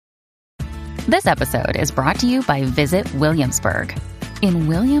This episode is brought to you by Visit Williamsburg. In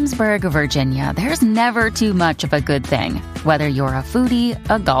Williamsburg, Virginia, there's never too much of a good thing. Whether you're a foodie,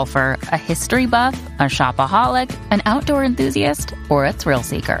 a golfer, a history buff, a shopaholic, an outdoor enthusiast, or a thrill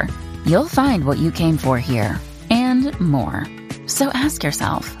seeker, you'll find what you came for here and more. So ask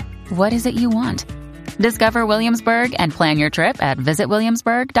yourself, what is it you want? Discover Williamsburg and plan your trip at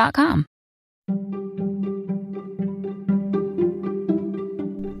visitwilliamsburg.com.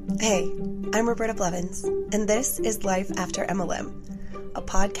 Hey, I'm Roberta Blevins, and this is Life After MLM, a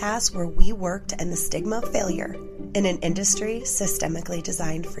podcast where we work to end the stigma of failure in an industry systemically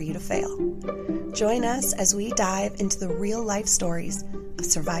designed for you to fail. Join us as we dive into the real-life stories of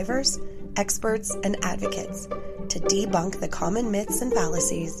survivors, experts, and advocates to debunk the common myths and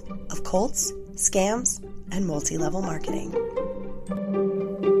fallacies of cults, scams, and multi-level marketing.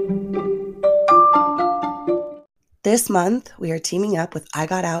 This month, we are teaming up with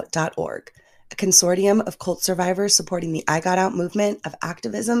IGotOut.org, a consortium of cult survivors supporting the I Got Out movement of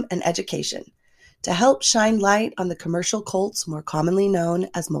activism and education, to help shine light on the commercial cults more commonly known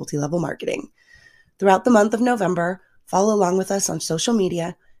as multi-level marketing. Throughout the month of November, follow along with us on social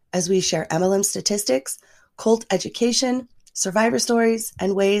media as we share MLM statistics, cult education, survivor stories,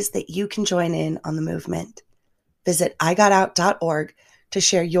 and ways that you can join in on the movement. Visit IGotOut.org to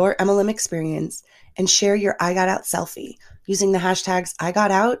share your MLM experience and share your I Got Out selfie using the hashtags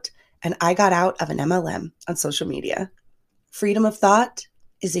IGotOut and I Got Out of an MLM on social media. Freedom of thought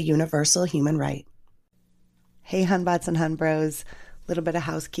is a universal human right. Hey, Hunbots and Hunbros. A little bit of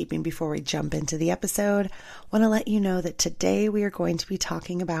housekeeping before we jump into the episode. Want to let you know that today we are going to be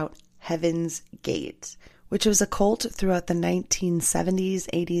talking about Heaven's Gate, which was a cult throughout the 1970s,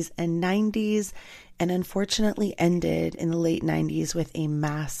 80s, and 90s, and unfortunately ended in the late 90s with a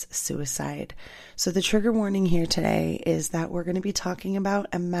mass suicide. So the trigger warning here today is that we're going to be talking about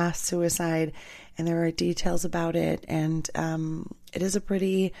a mass suicide, and there are details about it, and it is a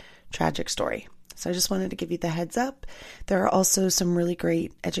pretty tragic story. So I just wanted to give you the heads up. There are also some really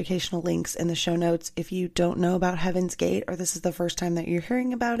great educational links in the show notes if you don't know about Heaven's Gate or this is the first time that you're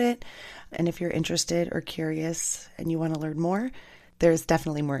hearing about it. And if you're interested or curious and you want to learn more, there's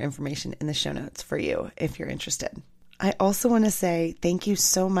definitely more information in the show notes for you if you're interested. I also want to say thank you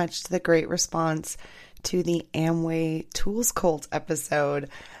so much to the great response to the Amway Tools Cult episode.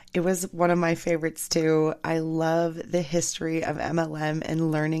 It was one of my favorites too. I love the history of MLM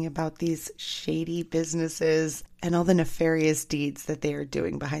and learning about these shady businesses and all the nefarious deeds that they are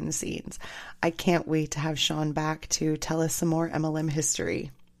doing behind the scenes. I can't wait to have Sean back to tell us some more MLM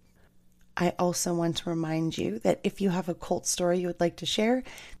history. I also want to remind you that if you have a cult story you would like to share,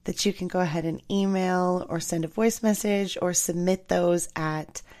 that you can go ahead and email or send a voice message or submit those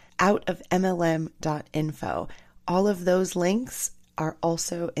at outofmlm.info. All of those links are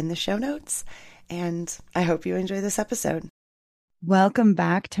also in the show notes, and I hope you enjoy this episode. Welcome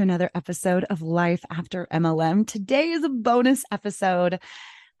back to another episode of Life After MLM. Today is a bonus episode.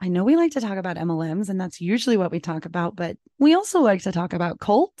 I know we like to talk about MLMs, and that's usually what we talk about, but we also like to talk about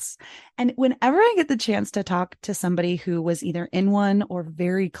cults. And whenever I get the chance to talk to somebody who was either in one or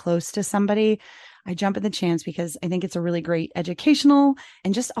very close to somebody, I jump at the chance because I think it's a really great educational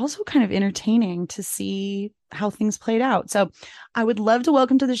and just also kind of entertaining to see how things played out. So I would love to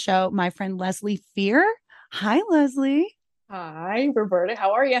welcome to the show my friend Leslie Fear. Hi, Leslie. Hi, Roberta.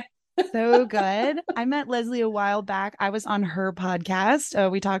 How are you? So good. I met Leslie a while back. I was on her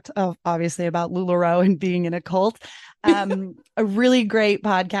podcast. We talked obviously about LuLaRoe and being in a cult. A really great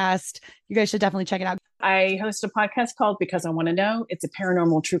podcast. You guys should definitely check it out. I host a podcast called Because I Want to Know. It's a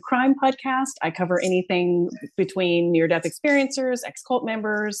paranormal true crime podcast. I cover anything between near-death experiencers, ex-cult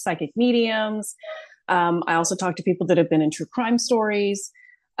members, psychic mediums. I also talk to people that have been in true crime stories,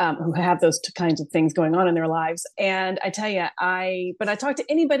 who have those kinds of things going on in their lives. And I tell you, I talk to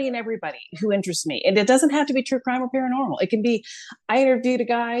anybody and everybody who interests me. And it doesn't have to be true crime or paranormal. It can be, I interviewed a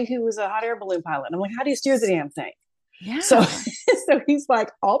guy who was a hot air balloon pilot. I'm like, how do you steer the damn thing? Yeah. So he's like,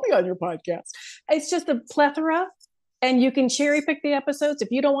 I'll be on your podcast. It's just a plethora. And you can cherry pick the episodes. If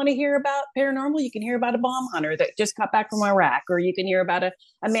you don't want to hear about paranormal, you can hear about a bomb hunter that just got back from Iraq, or you can hear about a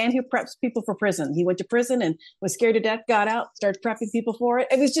man who preps people for prison. He went to prison and was scared to death, got out, started prepping people for it.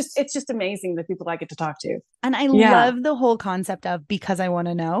 It's just amazing the people I get to talk to. And I love the whole concept of Because I Want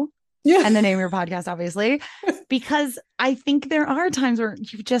to Know. Yeah. And the name of your podcast, obviously, because I think there are times where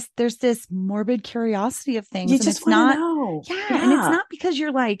there's this morbid curiosity of things. You and just it's not, know. Yeah. And it's not because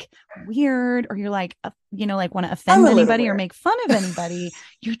you're like weird or you're like, like want to offend anybody or make fun of anybody.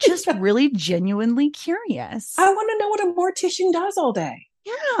 You're just really genuinely curious. I want to know what a mortician does all day.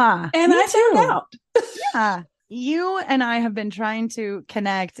 Yeah. And I found out. Yeah. you and I have been trying to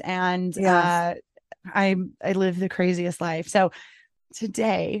connect, and I live the craziest life. So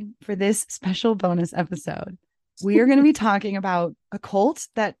today, for this special bonus episode, we are going to be talking about a cult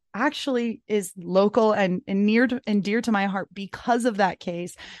that actually is local and near and dear to my heart because of that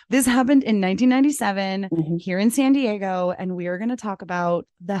case. This happened in 1997 here in San Diego, and we are going to talk about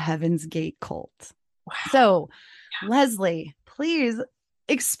the Heaven's Gate cult. Wow. So, Leslie, please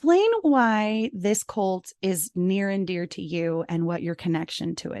explain why this cult is near and dear to you and what your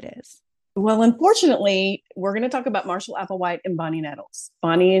connection to it is. Well, unfortunately, we're going to talk about Marshall Applewhite and Bonnie Nettles.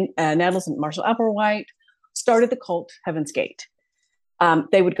 Bonnie Nettles and Marshall Applewhite started the cult Heaven's Gate.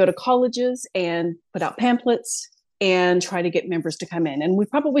 They would go to colleges and put out pamphlets and try to get members to come in. And we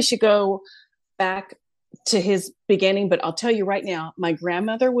probably should go back to his beginning, but I'll tell you right now, my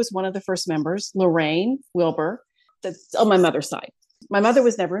grandmother was one of the first members, Lorraine Wilbur. That's on my mother's side. My mother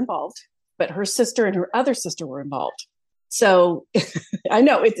was never involved, but her sister and her other sister were involved. So I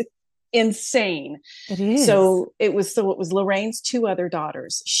know it's insane. It is. So it was Lorraine's two other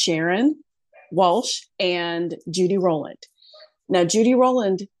daughters, Sharon Walsh and Judy Rowland. Now, Judy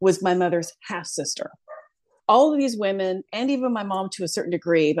Rowland was my mother's half sister. All of these women, and even my mom to a certain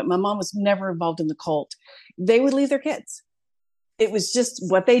degree, but my mom was never involved in the cult. They would leave their kids. It was just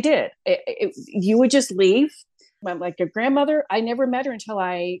what they did. You would just leave. Like your grandmother, I never met her until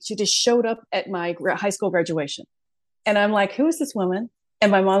she just showed up at my high school graduation. And I'm like, who is this woman?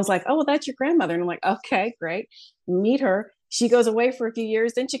 And my mom's like, oh, well, that's your grandmother. And I'm like, okay, great. Meet her. She goes away for a few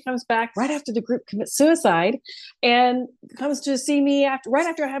years. Then she comes back right after the group commits suicide and comes to see me right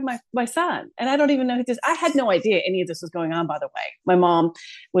after I had my son. And I don't even know who this, I had no idea any of this was going on, by the way. My mom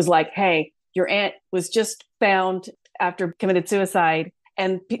was like, hey, your aunt was just found after committed suicide,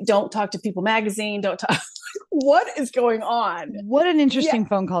 and don't talk to People magazine. Don't talk. What is going on? What an interesting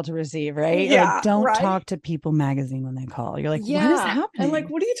phone call to receive, right? Yeah, like, don't talk to People magazine when they call. You're like, what is happening? And like,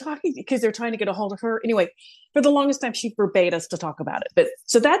 what are you talking? Because they're trying to get a hold of her. Anyway, for the longest time, she forbade us to talk about it. But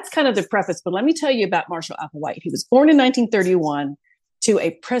so that's kind of the preface. But let me tell you about Marshall Applewhite. He was born in 1931 to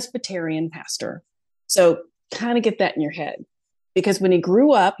a Presbyterian pastor. So kind of get that in your head. Because when he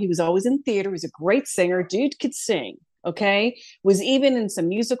grew up, he was always in theater. He was a great singer. Dude could sing. Okay. Was even in some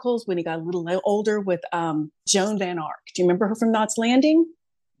musicals when he got a little older with Joan Van Ark. Do you remember her from Knots Landing?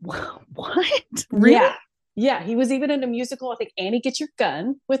 What? Really? Yeah. He was even in a musical, I think Annie Get Your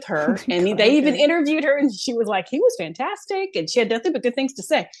Gun with her. And they even interviewed her and she was like, he was fantastic. And she had nothing but good things to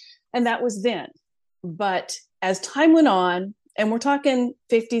say. And that was then. But as time went on, and we're talking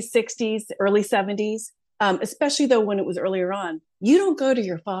 50s, 60s, early 70s, especially though when it was earlier on, you don't go to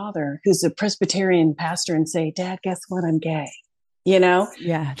your father, who's a Presbyterian pastor, and say, Dad, guess what? I'm gay. You know?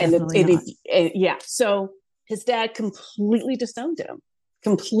 Yeah. So his dad completely disowned him.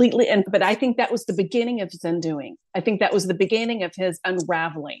 Completely. But I think that was the beginning of his undoing. I think that was the beginning of his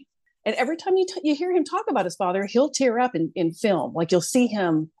unraveling. And every time you hear him talk about his father, he'll tear up in film. Like you'll see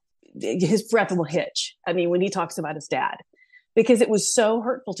him, his breath will hitch. I mean, when he talks about his dad. Because it was so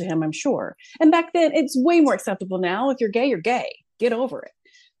hurtful to him, I'm sure. And back then, it's way more acceptable now. If you're gay, you're gay. Get over it.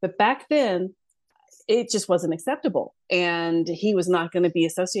 But back then, it just wasn't acceptable. And he was not going to be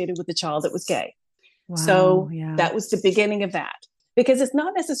associated with a child that was gay. Wow, so that was the beginning of that. Because it's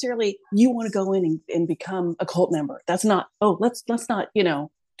not necessarily you want to go in and become a cult member. That's not, let's not,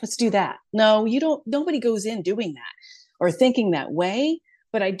 let's do that. No, you don't. Nobody goes in doing that or thinking that way.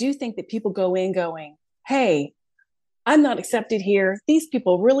 But I do think that people go in going, hey, I'm not accepted here. These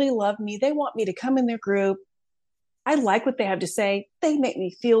people really love me. They want me to come in their group. I like what they have to say. They make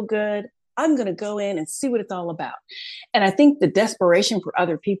me feel good. I'm going to go in and see what it's all about. And I think the desperation for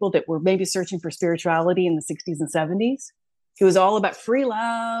other people that were maybe searching for spirituality in the 60s and 70s, it was all about free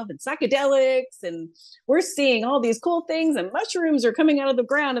love and psychedelics. And we're seeing all these cool things and mushrooms are coming out of the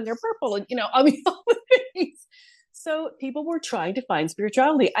ground and they're purple. And, all the things. So people were trying to find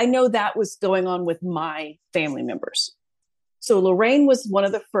spirituality. I know that was going on with my family members. So Lorraine was one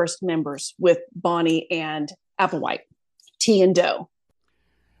of the first members with Bonnie and Applewhite, T and Doe.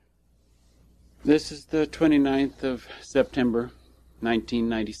 This is the 29th of September,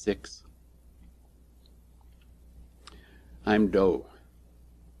 1996. I'm Doe.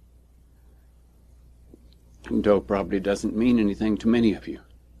 Doe probably doesn't mean anything to many of you.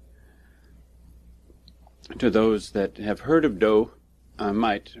 To those that have heard of Doe, I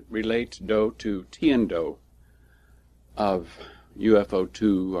might relate Doe to T and Doe of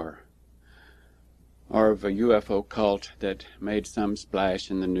UFO2 or of a UFO cult that made some splash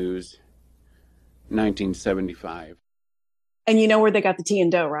in the news in 1975. And you know where they got the T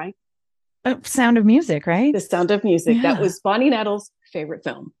and Doe, right? Sound of Music, right? The Sound of Music. Yeah. That was Bonnie Nettles' favorite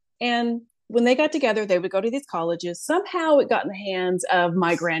film. And when they got together, they would go to these colleges. Somehow it got in the hands of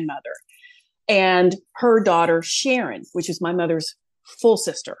my grandmother and her daughter, Sharon, which is my mother's full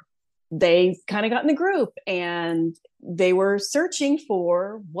sister. They kind of got in the group and they were searching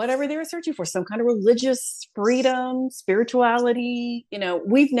for whatever they were searching for, some kind of religious freedom, spirituality.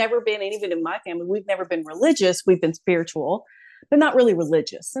 We've never been, and even in my family, we've never been religious. We've been spiritual, but not really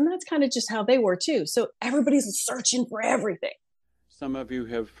religious. And that's kind of just how they were too. So everybody's searching for everything. Some of you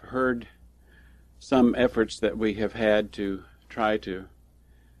have heard some efforts that we have had to try to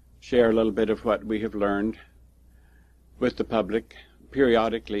share a little bit of what we have learned with the public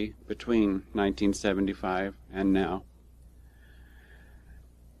periodically between 1975 and now.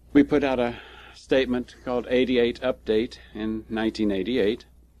 We put out a statement called 88 Update in 1988,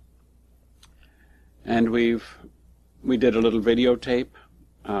 and we did a little videotape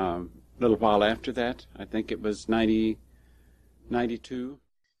a little while after that. I think it was 92.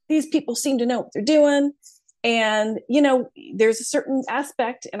 These people seem to know what they're doing. And, there's a certain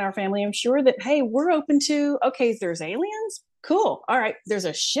aspect in our family, I'm sure, that, hey, we're open to, okay, there's aliens. Cool. All right. There's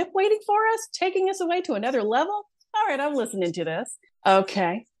a ship waiting for us, taking us away to another level. All right. I'm listening to this.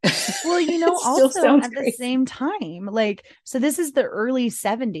 Okay. Well, also at the same time, so this is the early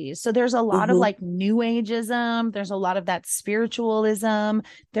 70s. So there's a lot of new ageism. There's a lot of that spiritualism.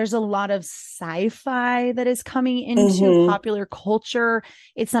 There's a lot of sci-fi that is coming into popular culture.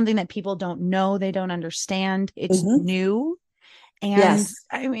 It's something that people don't know. They don't understand. It's new. And yes.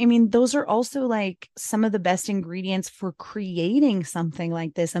 I mean, those are also some of the best ingredients for creating something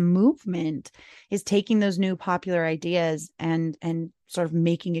like this. A movement is taking those new popular ideas and sort of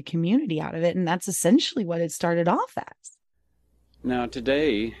making a community out of it. And that's essentially what it started off as. Now,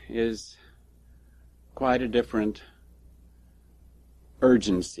 today is quite a different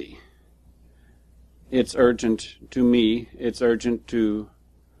urgency. It's urgent to me. It's urgent to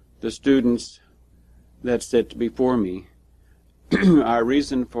the students that sit before me. Our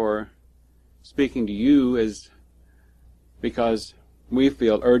reason for speaking to you is because we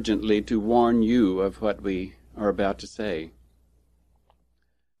feel urgently to warn you of what we are about to say.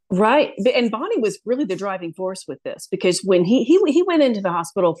 Right. And Bonnie was really the driving force with this, because when he went into the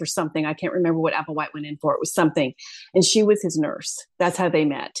hospital for something, I can't remember what Applewhite went in for. It was something. And she was his nurse. That's how they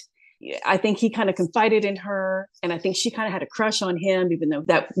met. I think he kind of confided in her, and I think she kind of had a crush on him, even though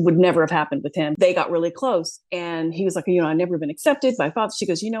that would never have happened with him. They got really close, and he was like, I've never been accepted by father. She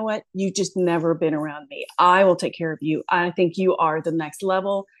goes, you know what? You just never been around me. I will take care of you. I think you are the next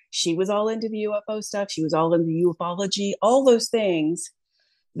level. She was all into the UFO stuff. She was all into ufology, all those things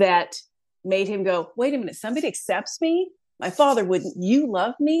that made him go, wait a minute, somebody accepts me? My father wouldn't. You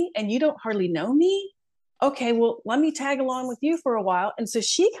love me and you don't hardly know me? Okay, well, let me tag along with you for a while. And so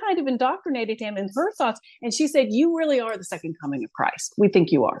she kind of indoctrinated him in her thoughts. And she said, you really are the second coming of Christ. We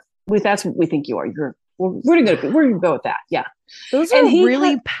think you are. That's what we think you are. We're going to go with that. Yeah. Those are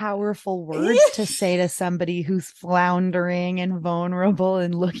really powerful words to say to somebody who's floundering and vulnerable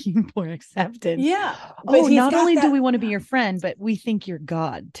and looking for acceptance. Yeah. But not only do we want to be your friend, but we think you're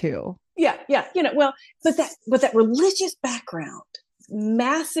God too. Yeah. Yeah. But that religious background,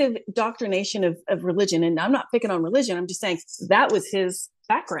 massive indoctrination of religion. And I'm not picking on religion. I'm just saying that was his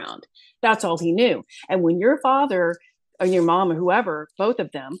background. That's all he knew. And when your father or your mom or whoever, both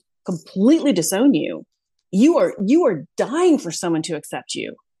of them, completely disown you, you are dying for someone to accept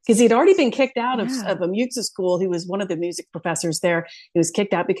you. Because he'd already been kicked out of a music school. He was one of the music professors there. He was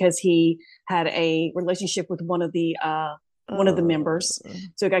kicked out because he had a relationship with one of the members.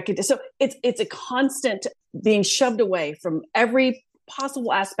 So he got kicked. So it's a constant being shoved away from every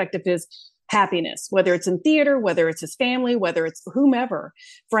possible aspect of his happiness, whether it's in theater, whether it's his family, whether it's whomever,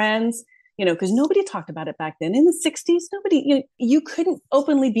 friends, because nobody talked about it back then. In the 60s, nobody, you couldn't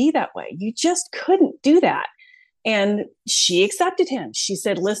openly be that way. You just couldn't do that. And she accepted him. She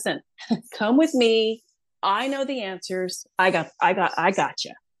said, listen, come with me. I know the answers. I got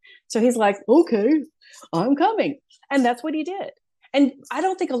you. So he's like, okay, I'm coming. And that's what he did. And I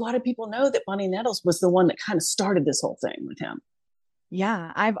don't think a lot of people know that Bonnie Nettles was the one that kind of started this whole thing with him.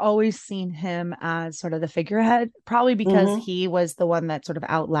 Yeah, I've always seen him as sort of the figurehead, probably because he was the one that sort of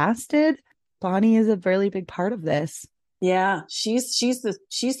outlasted. Bonnie is a really big part of this. Yeah, she's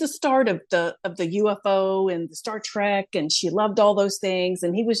the start of the UFO and the Star Trek, and she loved all those things.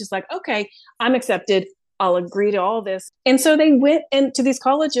 And he was just like, okay, I'm accepted. I'll agree to all this. And so they went into these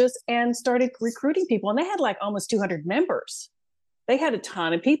colleges and started recruiting people, and they had like almost 200 members. They had a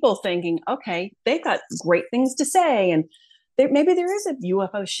ton of people thinking, okay, they've got great things to say, and maybe there is a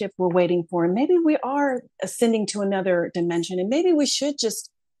UFO ship we're waiting for, and maybe we are ascending to another dimension, and maybe we should just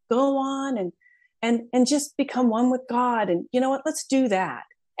go on and just become one with God. And you know what? Let's do that.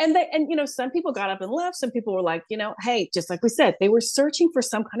 And some people got up and left. Some people were like, hey, just like we said, they were searching for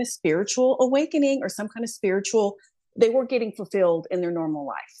some kind of spiritual awakening or some kind of they were getting fulfilled in their normal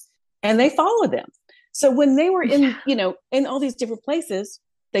life, and they followed them. So when they were in all these different places,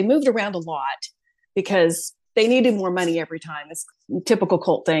 they moved around a lot because they needed more money every time. It's a typical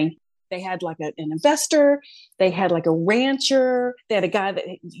cult thing. They had like an investor. They had like a rancher. They had a guy that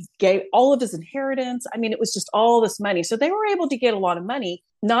gave all of his inheritance. I mean, it was just all this money. So they were able to get a lot of money.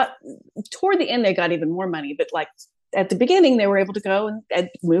 Not toward the end, they got even more money, but like at the beginning, they were able to go and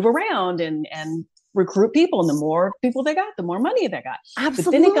move around and recruit people. And the more people they got, the more money they got.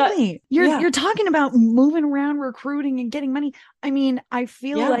 Absolutely. You're talking about moving around, recruiting and getting money. I mean, I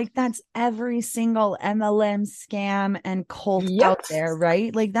feel like that's every single MLM scam and cult out there,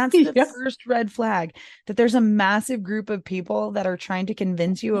 right? Like that's the first red flag, that there's a massive group of people that are trying to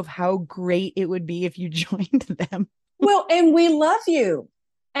convince you of how great it would be if you joined them. Well, and we love you.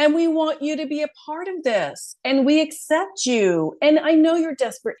 And we want you to be a part of this, and we accept you. And I know you're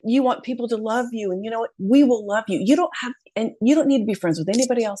desperate. You want people to love you, and you know what? We will love you. You don't need to be friends with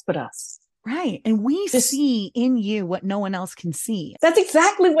anybody else but us. Right. And we see in you what no one else can see. That's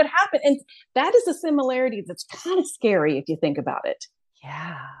exactly what happened. And that is a similarity that's kind of scary if you think about it.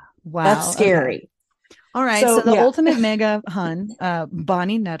 Yeah. Wow. That's scary. Okay. All right. So the ultimate mega hun,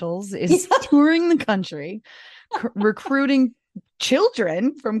 Bonnie Nettles, is touring the country, recruiting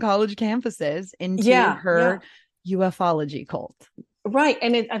children from college campuses into her ufology cult. Right.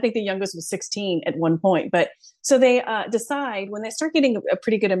 And I think the youngest was 16 at one point. But so they decide, when they start getting a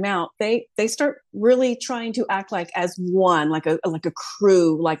pretty good amount, they start really trying to act like as one, like a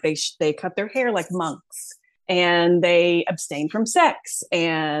crew, like they cut their hair like monks, and they abstain from sex.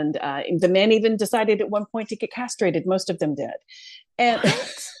 And the men even decided at one point to get castrated. Most of them did. And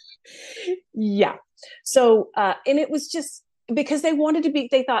so, and it was just because they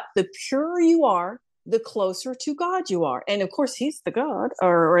thought the purer you are, the closer to God you are. And of course, he's the God,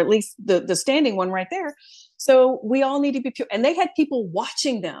 or at least the standing one right there. So we all need to be pure. And they had people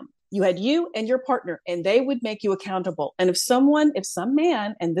watching them. You had you and your partner, and they would make you accountable. And if some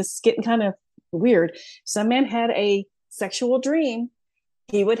man, and this is getting kind of weird, some man had a sexual dream,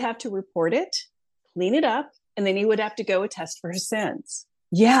 he would have to report it, clean it up, and then he would have to go attest for his sins.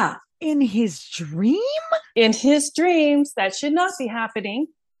 Yeah. In his dream? In his dreams. That should not be happening.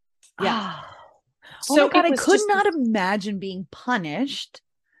 Yeah. So my God, I could not imagine being punished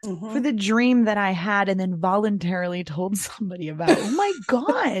for the dream that I had and then voluntarily told somebody about. Oh my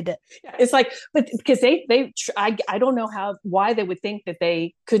God. It's like, but because I don't know why they would think that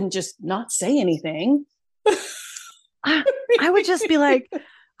they couldn't just not say anything. I would just be like,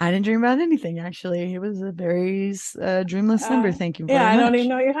 I didn't dream about anything, actually. It was a very dreamless slumber. Thank you very much. I don't even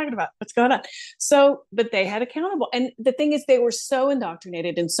know what you're talking about. What's going on? So, but they had accountable. And the thing is, they were so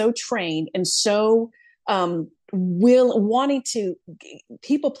indoctrinated and so trained and so wanting to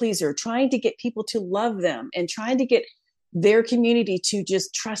people pleaser, trying to get people to love them and trying to get their community to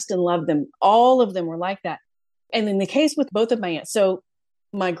just trust and love them. All of them were like that. And in the case with both of my aunts, so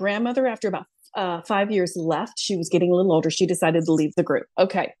my grandmother, after about 5 years left, she was getting a little older. She decided to leave the group.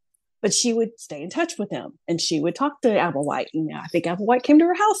 Okay. But she would stay in touch with him, and she would talk to Applewhite. And I think Applewhite came to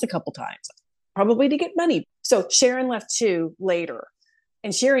her house a couple times, probably to get money. So Sharon left too later.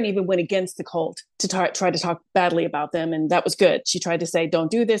 And Sharon even went against the cult to try to talk badly about them. And that was good. She tried to say,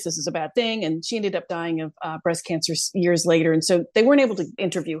 don't do this. This is a bad thing. And she ended up dying of breast cancer years later. And so they weren't able to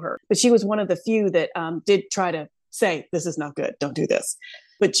interview her. But she was one of the few that did try to say, this is not good. Don't do this.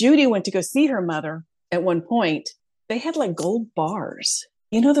 But Judy went to go see her mother at one point. They had like gold bars.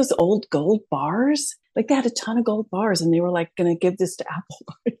 You know, those old gold bars? Like they had a ton of gold bars, and they were like going to give this to Apple.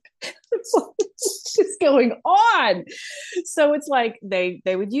 It's like, what's going on? So it's like they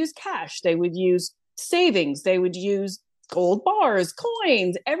would use cash. They would use savings. They would use gold bars,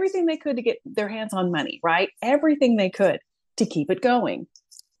 coins, everything they could to get their hands on money, right? Everything they could to keep it going.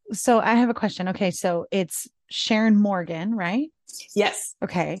 So I have a question. Okay. So it's Sharon Morgan, right? Yes.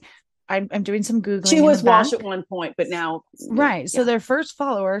 Okay. I'm doing some Googling. She was Walsh at one point, but now. Right. So their first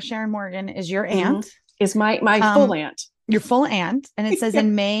follower, Sharon Morgan, is your aunt. Is my full aunt. Your full aunt. And it says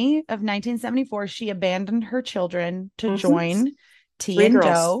in May of 1974, she abandoned her children to join T and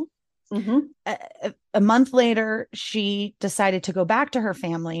Do. A month later, she decided to go back to her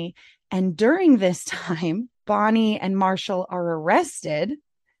family. And during this time, Bonnie and Marshall are arrested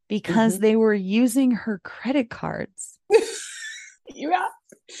because they were using her credit cards. Yeah.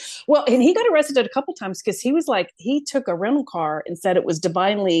 Well, and he got arrested a couple times because he was like, he took a rental car and said it was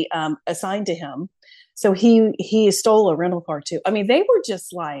divinely assigned to him. So he stole a rental car too. I mean, they were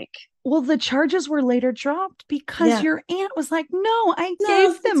just like, Well, the charges were later dropped because your aunt was like, no, I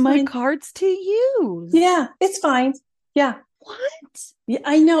gave them my cards to use. Yeah, it's fine. Yeah. What? Yeah,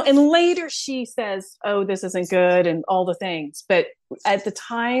 I know. And later she says, oh, this isn't good and all the things. But at the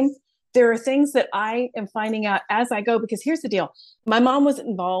time, there are things that I am finding out as I go, because here's the deal. My mom wasn't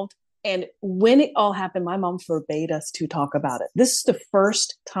involved. And when it all happened, my mom forbade us to talk about it. This is the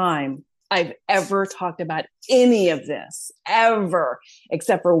first time I've ever talked about any of this, ever,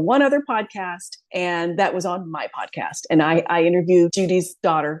 except for one other podcast. And that was on my podcast. And I interviewed Judy's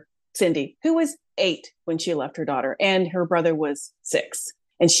daughter, Cindy, who was 8 when she left her daughter, and her brother was 6.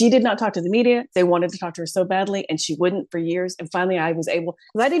 And she did not talk to the media. They wanted to talk to her so badly, and she wouldn't for years. And finally I was able,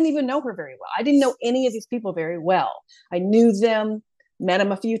 because I didn't even know her very well. I didn't know any of these people very well. I knew them, met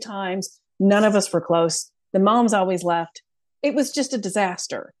them a few times. None of us were close. The moms always left. It was just a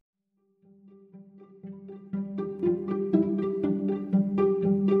disaster.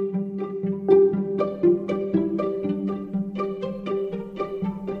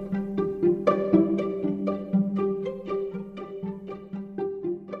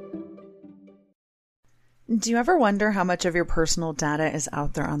 Do you ever wonder how much of your personal data is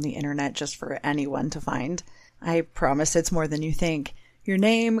out there on the internet just for anyone to find? I promise it's more than you think. Your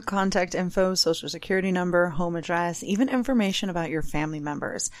name, contact info, social security number, home address, even information about your family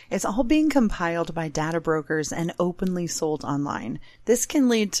members. It's all being compiled by data brokers and openly sold online. This can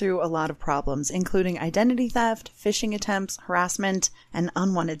lead to a lot of problems, including identity theft, phishing attempts, harassment, and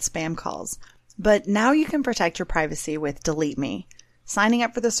unwanted spam calls. But now you can protect your privacy with Delete Me. Signing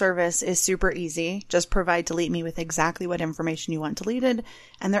up for the service is super easy. Just provide Delete Me with exactly what information you want deleted,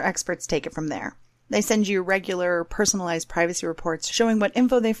 and their experts take it from there. They send you regular, personalized privacy reports showing what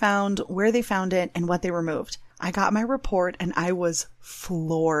info they found, where they found it, and what they removed. I got my report and I was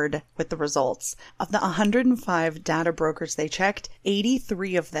floored with the results. Of the 105 data brokers they checked,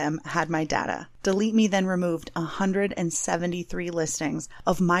 83 of them had my data. Delete Me then removed 173 listings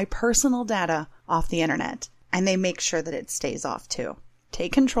of my personal data off the internet. And they make sure that it stays off too.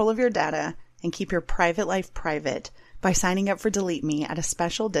 Take control of your data and keep your private life private by signing up for Delete Me at a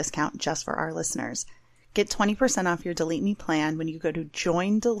special discount just for our listeners. Get 20% off your Delete Me plan when you go to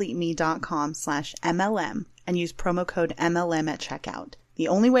joindeleteme.com/MLM and use promo code MLM at checkout. The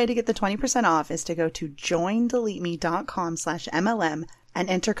only way to get the 20% off is to go to joindeleteme.com/MLM and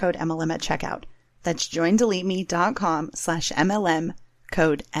enter code MLM at checkout. That's joindeleteme.com/MLM,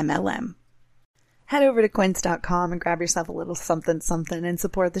 code MLM. Head over to quince.com and grab yourself a little something and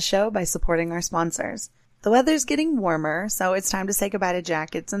support the show by supporting our sponsors. The weather's getting warmer, so it's time to say goodbye to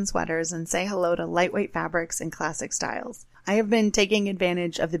jackets and sweaters and say hello to lightweight fabrics and classic styles. I have been taking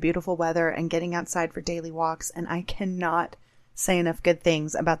advantage of the beautiful weather and getting outside for daily walks, and I cannot say enough good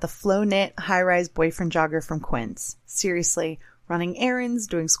things about the Flow Knit high-rise boyfriend jogger from Quince. Seriously, running errands,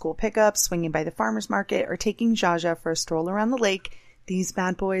 doing school pickups, swinging by the farmer's market, or taking Jaja for a stroll around the lake, these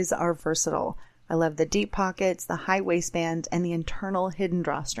bad boys are versatile. I love the deep pockets, the high waistband, and the internal hidden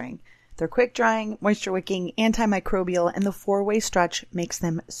drawstring. They're quick drying, moisture wicking, antimicrobial, and the 4-way stretch makes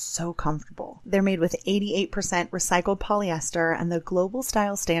them so comfortable. They're made with 88% recycled polyester, and the Global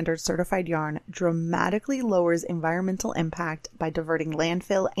Style Standard certified yarn dramatically lowers environmental impact by diverting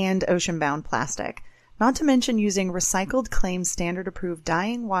landfill and ocean-bound plastic. Not to mention using recycled claim standard approved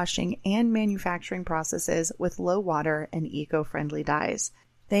dyeing, washing, and manufacturing processes with low water and eco-friendly dyes.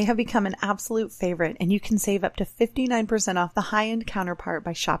 They have become an absolute favorite, and you can save up to 59% off the high-end counterpart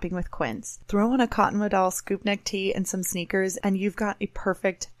by shopping with Quince. Throw on a cotton modal scoop neck tee and some sneakers, and you've got a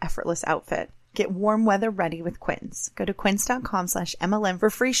perfect, effortless outfit. Get warm weather ready with Quince. Go to quince.com/MLM for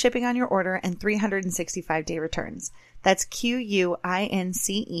free shipping on your order and 365-day returns. That's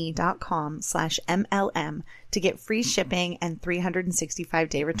QUINCE.com/MLM to get free shipping and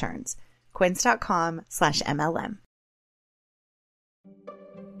 365-day returns. Quince.com/MLM.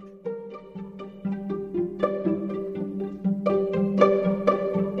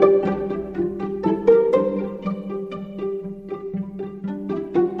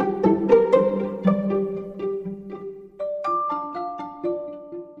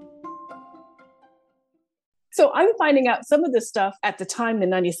 So I'm finding out some of this stuff at the time in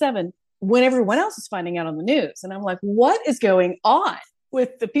 97 when everyone else is finding out on the news. And I'm like, what is going on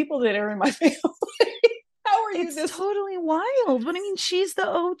with the people that are in my family? How are you? It's totally wild. But I mean, she's the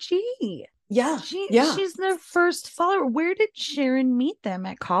OG. Yeah. She's their first follower. Where did Sharon meet them?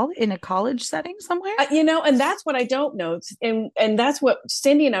 At college, in a college setting somewhere? And that's what I don't know. And that's what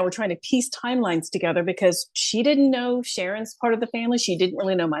Cindy and I were trying to piece timelines together, because she didn't know Sharon's part of the family. She didn't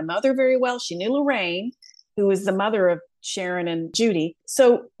really know my mother very well. She knew Lorraine, who was the mother of Sharon and Judy.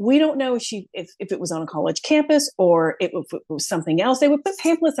 So we don't know if it was on a college campus or if it was something else. They would put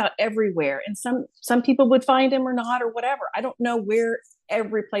pamphlets out everywhere, and some people would find them or not or whatever. I don't know where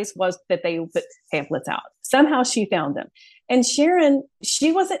every place was that they put pamphlets out. Somehow she found them. And Sharon,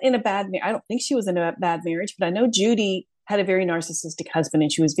 she wasn't in a bad marriage. I don't think she was in a bad marriage, but I know Judy had a very narcissistic husband,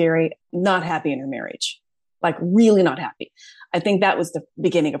 and she was very not happy in her marriage, like really not happy. I think that was the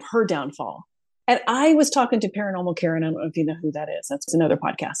beginning of her downfall. And I was talking to Paranormal Karen. I don't know if you know who that is. That's another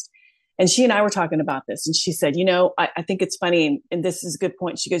podcast. And she and I were talking about this. And she said, I think it's funny. And this is a good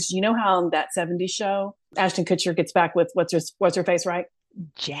point. She goes, you know how on that 70s show, Ashton Kutcher gets back with what's her face, right?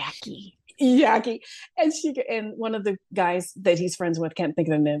 Jackie. And one of the guys that he's friends with, can't think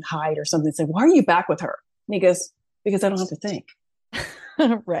of him, name, Hyde or something, said, why are you back with her? And he goes, because I don't have to think.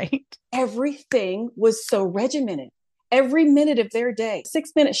 Right. Everything was so regimented. Every minute of their day,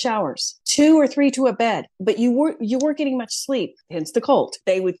 6-minute showers, 2 or 3 to a bed, but you weren't getting much sleep, hence the cult.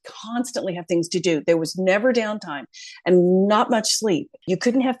 They would constantly have things to do. There was never downtime and not much sleep. You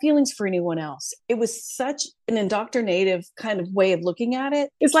couldn't have feelings for anyone else. It was such an indoctrinative kind of way of looking at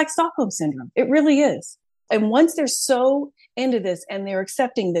it. It's like Stockholm Syndrome. It really is. And once they're so into this and they're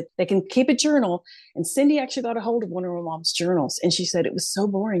accepting that they can keep a journal, and Cindy actually got a hold of one of her mom's journals, and she said it was so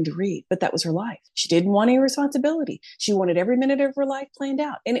boring to read, but that was her life. She didn't want any responsibility. She wanted every minute of her life planned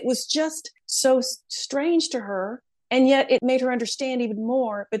out. And it was just so strange to her. And yet it made her understand even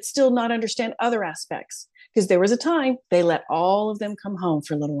more, but still not understand other aspects. Because there was a time they let all of them come home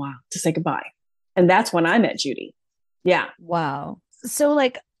for a little while to say goodbye. And that's when I met Judy. Yeah. Wow. So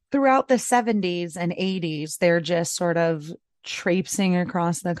like, throughout the 70s and 80s, they're just sort of traipsing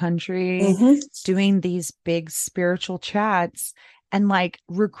across the country, doing these big spiritual chats and like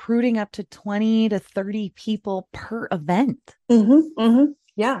recruiting up to 20 to 30 people per event.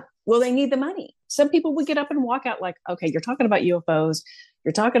 Yeah. Well, they need the money. Some people would get up and walk out like, okay, you're talking about UFOs.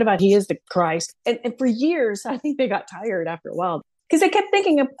 You're talking about he is the Christ. And for years, I think they got tired after a while, because they kept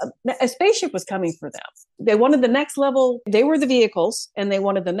thinking a spaceship was coming for them. They wanted the next level. They were the vehicles and they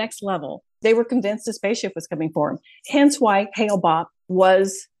wanted the next level. They were convinced a spaceship was coming for them. Hence why Hale-Bopp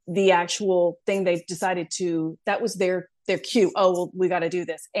was the actual thing they decided to, that was their cue. Oh, well, we got to do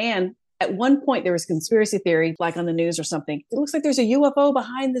this. And at one point there was conspiracy theory, like on the news or something. It looks like there's a UFO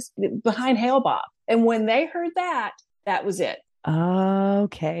behind Hale-Bopp. And when they heard that, that was it.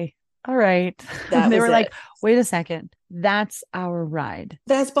 Okay. All right. They were like, wait a second. That's our ride.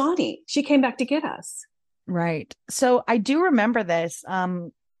 That's Bonnie. She came back to get us. Right. So I do remember this.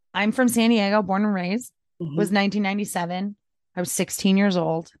 I'm from San Diego, born and raised. It was 1997. I was 16 years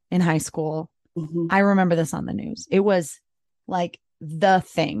old in high school. I remember this on the news. It was like the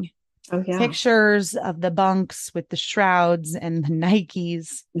thing. Oh, yeah. Pictures of the bunks with the shrouds and the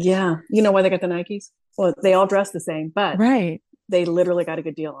Nikes. Yeah. You know why they got the Nikes? Well, they all dress the same, but they literally got a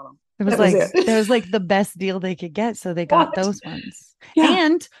good deal on them. It was like the best deal they could get. So they got those ones. Yeah.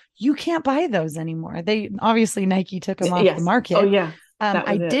 And you can't buy those anymore. They obviously Nike took them off the market. Oh yeah.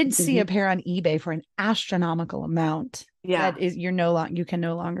 I did see a pair on eBay for an astronomical amount. Yeah. That is, you can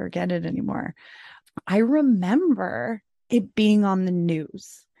no longer get it anymore. I remember it being on the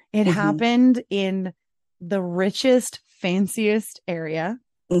news. It happened in the richest, fanciest area.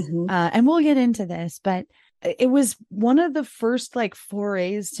 And we'll get into this, but it was one of the first like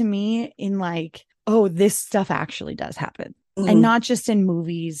forays to me in like, oh, this stuff actually does happen. And not just in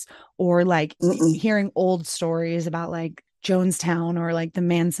movies or like hearing old stories about like Jonestown or like the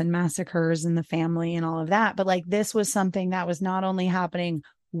Manson massacres and the family and all of that. But like, this was something that was not only happening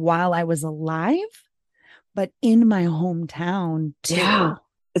while I was alive, but in my hometown too. Yeah,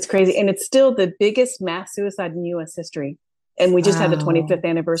 it's crazy. And it's still the biggest mass suicide in U.S. history. And we just had the 25th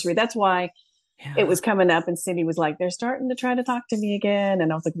anniversary. That's why it was coming up, and Cindy was like, they're starting to try to talk to me again.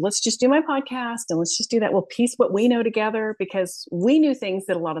 And I was like, let's just do my podcast and let's just do that. We'll piece what we know together, because we knew things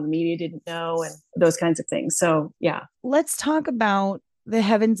that a lot of the media didn't know and those kinds of things. So yeah. Let's talk about the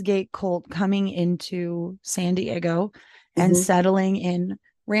Heaven's Gate cult coming into San Diego and settling in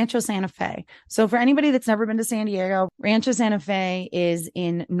Rancho Santa Fe. So for anybody that's never been to San Diego, Rancho Santa Fe is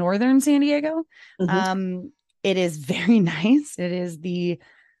in northern San Diego. It is very nice. It is the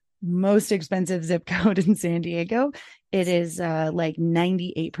most expensive zip code in San Diego. It is like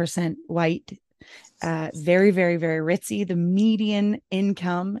 98% white, very, very, very ritzy. The median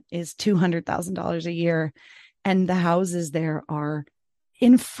income is $200,000 a year, and the houses there are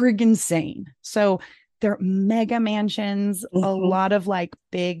insane. So they're mega mansions. A lot of like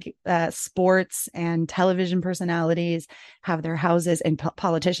big sports and television personalities have their houses, and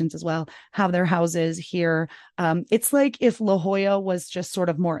politicians as well have their houses here. It's like if La Jolla was just sort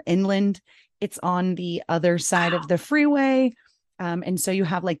of more inland It's on the other side of the freeway. And so you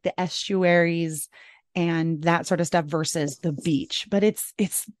have like the estuaries and that sort of stuff versus the beach, but it's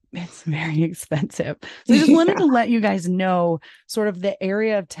very expensive. So I just wanted to let you guys know sort of the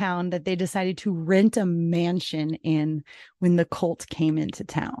area of town that they decided to rent a mansion in when the cult came into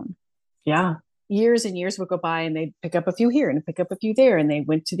town. Yeah. Years and years would go by and they'd pick up a few here and pick up a few there. And they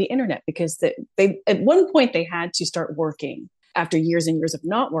went to the internet because they at one point they had to start working after years and years of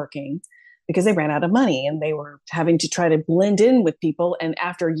not working, because they ran out of money and they were having to try to blend in with people. And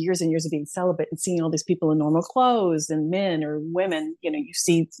after years and years of being celibate and seeing all these people in normal clothes and men or women, you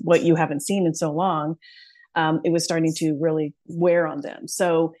see what you haven't seen in so long. It was starting to really wear on them.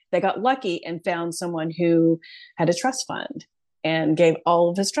 So they got lucky and found someone who had a trust fund and gave all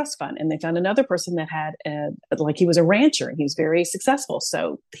of his trust fund. And they found another person that had he was a rancher and he was very successful.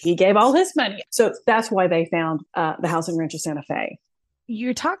 So he gave all his money. So that's why they found the house in Rancho Santa Fe.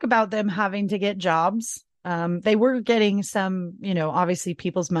 You talk about them having to get jobs. They were getting some, obviously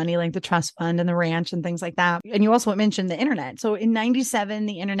people's money, like the trust fund and the ranch and things like that. And you also mentioned the internet. So in 97,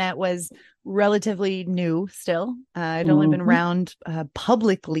 the internet was relatively new still. It'd only been around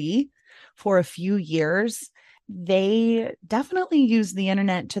publicly for a few years. They definitely used the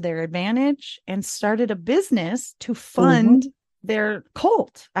internet to their advantage and started a business to fund their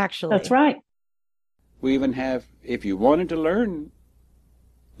cult, actually. That's right. We even have, if you wanted to learn,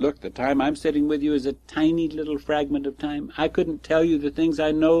 look, the time I'm sitting with you is a tiny little fragment of time. I couldn't tell you the things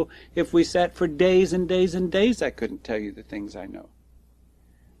I know. If we sat for days and days and days, I couldn't tell you the things I know.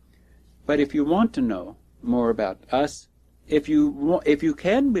 But if you want to know more about us, if you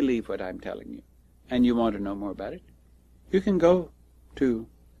can believe what I'm telling you, and you want to know more about it, you can go to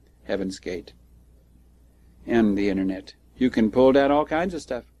Heaven's Gate and the internet. You can pull down all kinds of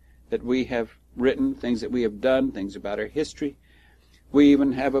stuff that we have written, things that we have done, things about our history. We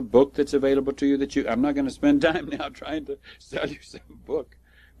even have a book that's available to you I'm not going to spend time now trying to sell you some book,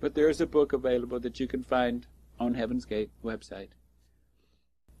 but there's a book available that you can find on Heaven's Gate website.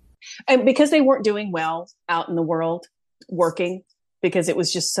 And because they weren't doing well out in the world working, because it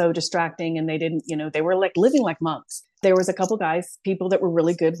was just so distracting and they didn't, they were like living like monks. There was a couple people that were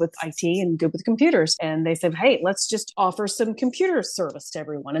really good with IT and good with computers. And they said, hey, let's just offer some computer service to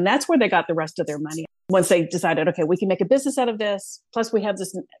everyone. And that's where they got the rest of their money. Once they decided, okay, we can make a business out of this. Plus we have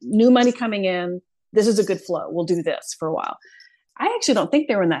this new money coming in. This is a good flow. We'll do this for a while. I actually don't think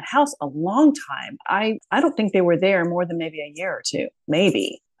they were in that house a long time. I don't think they were there more than maybe a year or two.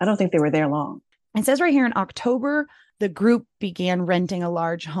 Maybe. I don't think they were there long. It says right here in October, the group began renting a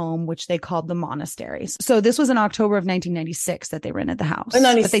large home, which they called the monastery. So this was in October of 1996 that they rented the house.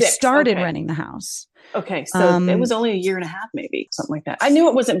 96, but they started renting the house. Okay. So it was only a year and a half, maybe, something like that. I knew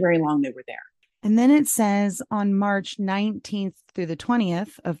it wasn't very long they were there. And then it says on March 19th through the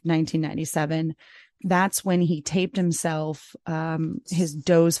 20th of 1997, that's when he taped himself his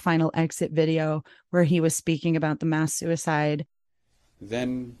Doe's Final Exit video, where he was speaking about the mass suicide.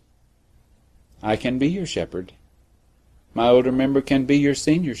 Then I can be your shepherd. My older member can be your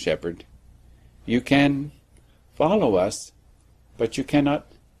senior shepherd. You can follow us, but you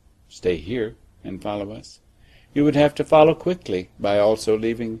cannot stay here and follow us. You would have to follow quickly by also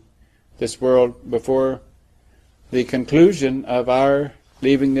leaving this world before the conclusion of our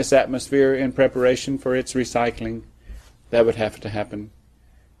leaving this atmosphere in preparation for its recycling. That would have to happen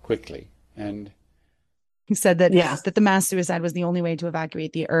quickly. And he said that, that the mass suicide was the only way to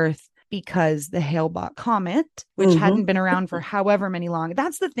evacuate the Earth, because the Hale-Bopp comet, which hadn't been around for however many long.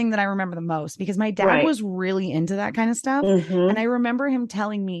 That's the thing that I remember the most, because my dad was really into that kind of stuff. And I remember him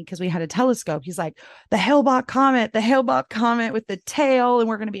telling me, because we had a telescope, he's like, the Hale-Bopp comet with the tail, and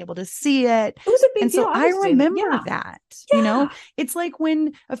we're going to be able to see it. It was a big and deal. so I remember that, it's like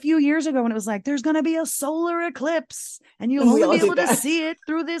when a few years ago when it was like, there's going to be a solar eclipse and you'll only be able to see it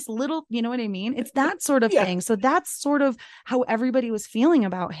through this little, you know what I mean? It's that sort of thing. So that's sort of how everybody was feeling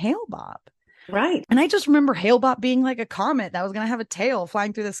about Hale-Bopp. Right. And I just remember Hale-Bopp being like a comet that was going to have a tail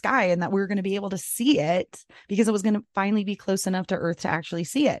flying through the sky, and that we were going to be able to see it because it was going to finally be close enough to Earth to actually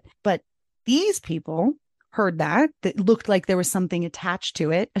see it. But these people heard that looked like there was something attached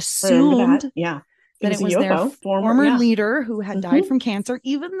to it, assumed that it was their former leader who had died from cancer,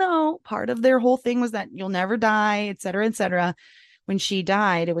 even though part of their whole thing was that you'll never die, et cetera, et cetera. When she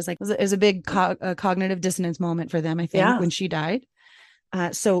died, it was like, it was a big cognitive dissonance moment for them, I think, when she died.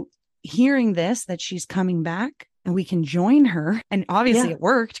 So hearing this, that she's coming back and we can join her, and obviously it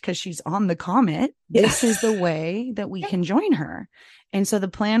worked because she's on the comet. This is the way that we can join her. And so the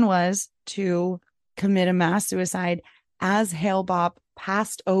plan was to commit a mass suicide as Hale-Bopp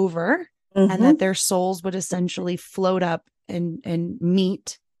passed over, and that their souls would essentially float up and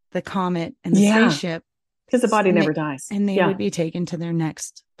meet the comet and the Yeah. spaceship. Because the body And never dies. And they Yeah. would be taken to their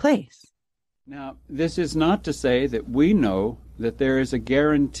next place. Now, this is not to say that we know that there is a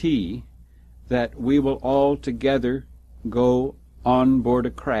guarantee that we will all together go on board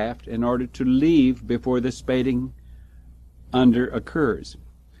a craft in order to leave before the spading under occurs.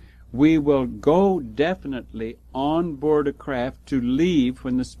 We will go definitely on board a craft to leave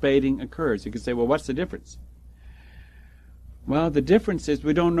when the spading occurs. You can say, well, what's the difference? Well, the difference is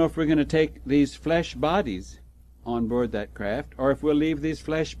we don't know if we're going to take these flesh bodies on board that craft or if we'll leave these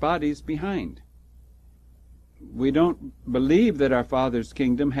flesh bodies behind. We don't believe that our Father's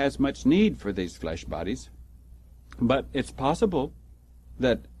kingdom has much need for these flesh bodies, but it's possible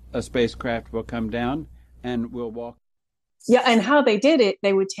that a spacecraft will come down and we'll walk. Yeah, and how they did it,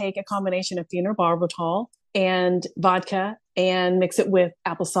 they would take a combination of phenobarbital and vodka and mix it with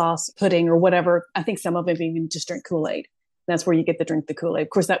applesauce, pudding, or whatever. I think some of them even just drink Kool-Aid. That's where you get the drink the Kool-Aid. Of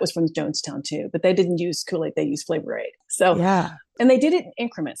course, that was from Jonestown too, but they didn't use Kool-Aid, they used Flavor Aid. So, Yeah. and they did it in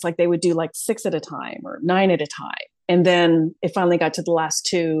increments, like they would do like 6 at a time or 9 at a time. And then it finally got to the last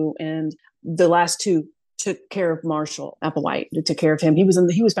 2, and the last 2 took care of Marshall Applewhite. They took care of him. He was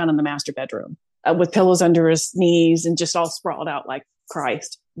found in the master bedroom with pillows under his knees and just all sprawled out like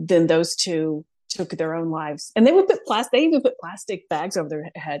Christ. Then those 2 took their own lives, and they would put they even put plastic bags over their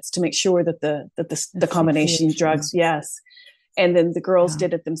heads to make sure that the combination drugs, yes. And then the girls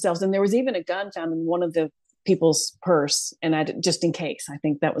did it themselves. And there was even a gun found in one of the people's purse, and just in case. I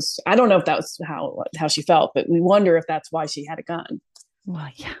think that was, I don't know if that was how she felt, but we wonder if that's why she had a gun. Well,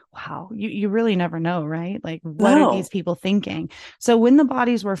 yeah. Wow. You really never know, right? Like, what are these people thinking? So when the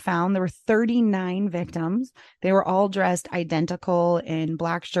bodies were found, there were 39 victims. They were all dressed identical in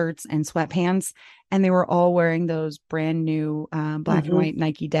black shirts and sweatpants, and they were all wearing those brand new black and white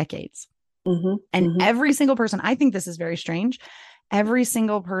Nike Decades. And every single person, I think this is very strange, every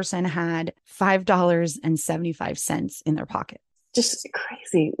single person had $5.75 in their pocket. Just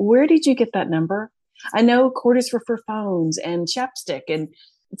crazy. Where did you get that number? I know quarters were for phones and chapstick, and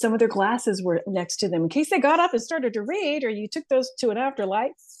some of their glasses were next to them in case they got up and started to read, or you took those to an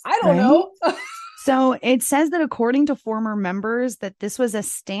afterlife. I don't know. So it says that according to former members, that this was a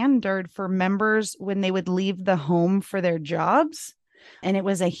standard for members when they would leave the home for their jobs. And it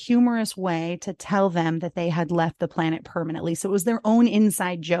was a humorous way to tell them that they had left the planet permanently. So it was their own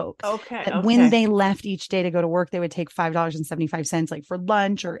inside joke. That when they left each day to go to work, they would take $5.75 like for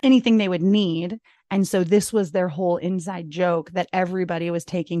lunch or anything they would need. And so this was their whole inside joke that everybody was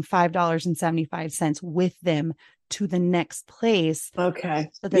taking $5.75 with them to the next place. Okay.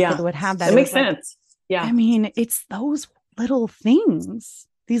 So that they would have that. That makes sense. Yeah. I mean, it's those little things,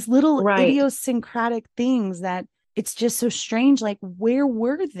 these little idiosyncratic things that it's just so strange. Like, where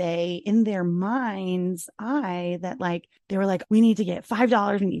were they in their mind's eye that like, they were like, we need to get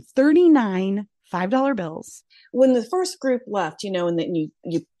 $5. We need 39 $5 bills. When the first group left, and then you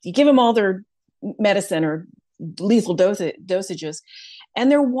give them all their medicine or lethal dosages, and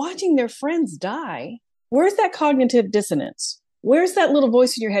they're watching their friends die. Where's that cognitive dissonance? Where's that little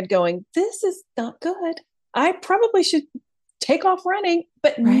voice in your head going, this is not good. I probably should take off running,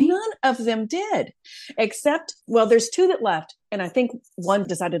 but none of them did, except, well, there's 2 that left. And I think one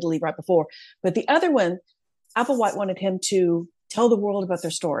decided to leave right before, but the other one, Applewhite wanted him to tell the world about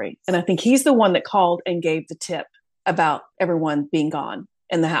their story. And I think he's the one that called and gave the tip about everyone being gone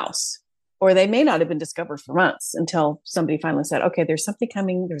in the house, or they may not have been discovered for months until somebody finally said, okay, there's something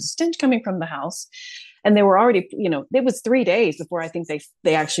coming. There's a stench coming from the house. And they were already, it was 3 days before I think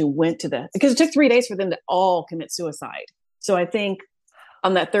they actually went because it took 3 days for them to all commit suicide. So I think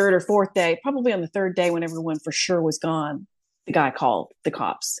on that 3rd or 4th day, probably on the 3rd day when everyone for sure was gone, the guy called the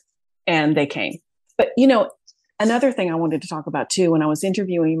cops and they came. But, another thing I wanted to talk about too, when I was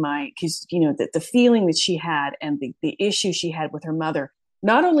interviewing because, the feeling that she had and the issue she had with her mother,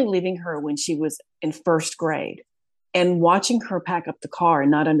 not only leaving her when she was in 1st grade and watching her pack up the car and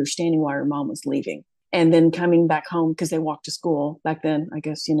not understanding why her mom was leaving. And then coming back home because they walked to school back then. I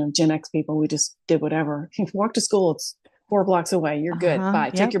guess, Gen X people, we just did whatever. Walk to school. It's 4 blocks away. You're good. Bye.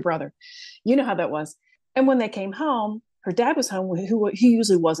 Yep. Take your brother. You know how that was. And when they came home, her dad was home, he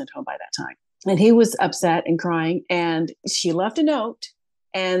usually wasn't home by that time. And he was upset and crying. And she left a note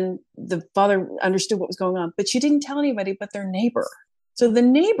and the father understood what was going on, but she didn't tell anybody but their neighbor. So the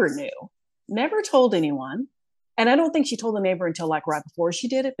neighbor knew, never told anyone. And I don't think she told the neighbor until like right before she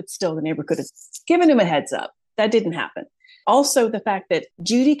did it, but still the neighbor could have given him a heads up. That didn't happen. Also, the fact that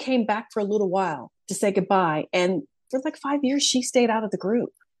Judy came back for a little while to say goodbye. And for like 5 years, she stayed out of the group.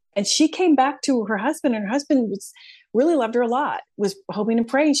 And she came back to her husband, and her husband really loved her a lot, was hoping and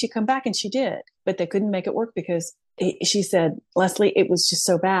praying she'd come back, and she did. But they couldn't make it work because she said, Leslie, it was just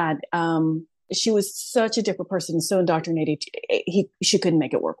so bad. She was such a different person, so indoctrinated. She couldn't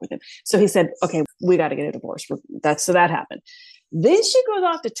make it work with him. So he said, okay, we got to get a divorce. So that happened. Then she goes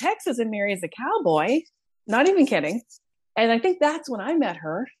off to Texas and marries a cowboy. Not even kidding. And I think that's when I met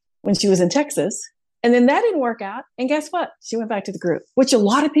her, when she was in Texas. And then that didn't work out. And guess what? She went back to the group, which a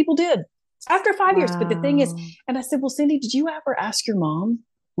lot of people did after 5 years. But the thing is, and I said, well, Cindy, did you ever ask your mom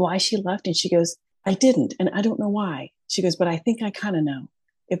why she left? And she goes, I didn't. And I don't know why. She goes, but I think I kind of know.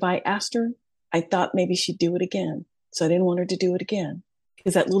 If I asked her, I thought maybe she'd do it again. So I didn't want her to do it again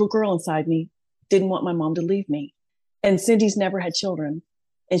because that little girl inside me didn't want my mom to leave me. And Cindy's never had children.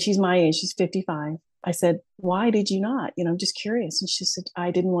 And she's my age. She's 55. I said, why ddid you not? I'm just curious. And she said,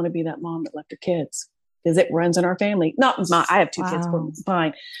 I didn't want to be that mom that left her kids because it runs in our family. I have two kids,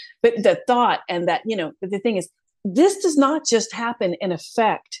 fine. But the thought and that, but the thing is, this does not just happen and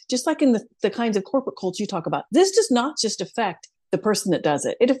affect, just like in the kinds of corporate culture you talk about, this does not just affect the person that does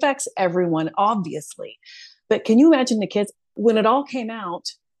it. It affects everyone, obviously. But can you imagine the kids? When it all came out,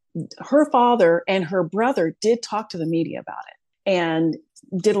 her father and her brother did talk to the media about it and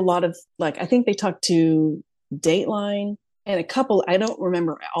did a lot of, I think they talked to Dateline and a couple, I don't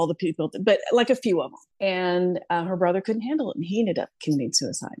remember all the people, but a few of them. And her brother couldn't handle it and he ended up committing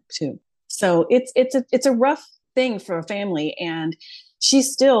suicide too. So it's a rough thing for a family. And she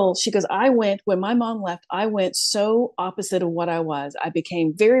goes, when my mom left, I went so opposite of what I was. I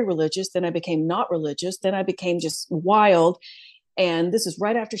became very religious. Then I became not religious. Then I became just wild. And this is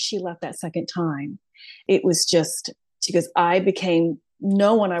right after she left that second time. It was just, she goes, I became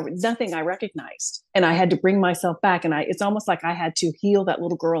nothing I recognized. And I had to bring myself back. And it's almost like I had to heal that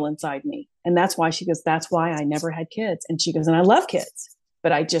little girl inside me. And that's why she goes, that's why I never had kids. And she goes, and I love kids,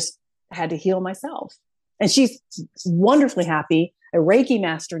 but I just had to heal myself. And she's wonderfully happy, a Reiki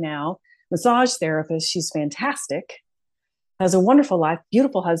master now, massage therapist. She's fantastic, has a wonderful life,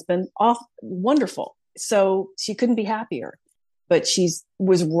 beautiful husband, wonderful. So she couldn't be happier, but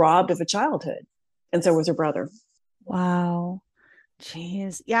was robbed of a childhood. And so was her brother. Wow.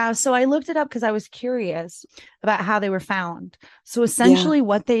 Jeez. Yeah. So I looked it up because I was curious about how they were found. So essentially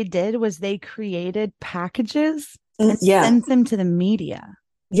what they did was they created packages and sent them to the media.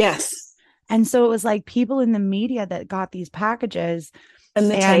 Yes. And so it was people in the media that got these packages and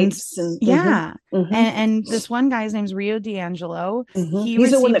the tapes. And this one guy's name's Rio D'Angelo.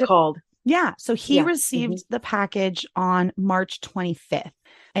 He's the one that called. Yeah. So he received the package on March 25th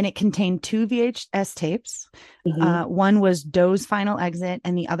and it contained 2 VHS tapes. One was Doe's final exit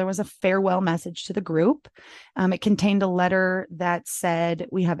and the other was a farewell message to the group. It contained a letter that said,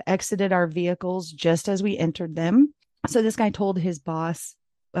 we have exited our vehicles just as we entered them. So this guy told his boss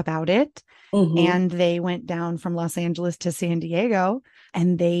about it and they went down from Los Angeles to San Diego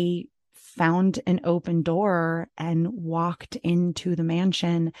and they found an open door and walked into the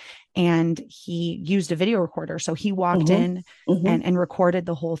mansion and he used a video recorder. So he walked in and recorded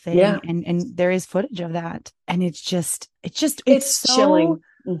the whole thing. Yeah. And there is footage of that. And it's so chilling.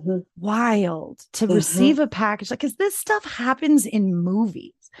 Wild to receive a package because this stuff happens in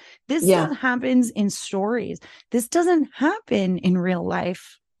movies. This stuff happens in stories. This doesn't happen in real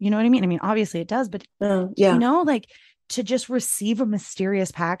life. You know what I mean? I mean, obviously it does, but to just receive a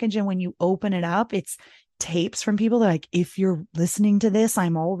mysterious package. And when you open it up, it's tapes from people that if you're listening to this,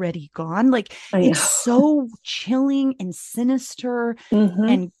 I'm already gone. It's so chilling and sinister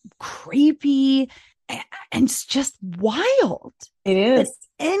and creepy. And it's just wild. It is. That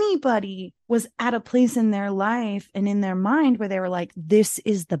anybody was at a place in their life and in their mind where they were like, this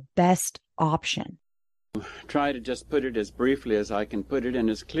is the best option. Try to just put it as briefly as I can put it and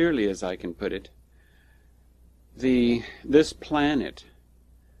as clearly as I can put it. This planet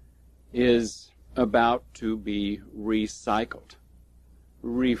is about to be recycled,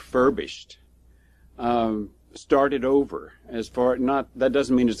 refurbished, started over. That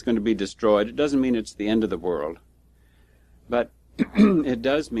doesn't mean it's going to be destroyed. It doesn't mean it's the end of the world. But it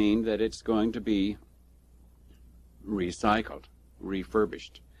does mean that it's going to be recycled,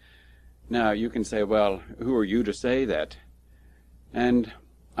 refurbished. Now, you can say, well, who are you to say that? And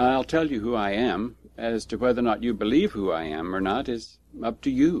I'll tell you who I am. As to whether or not you believe who I am or not is up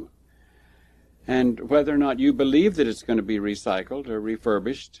to you. And whether or not you believe that it's going to be recycled or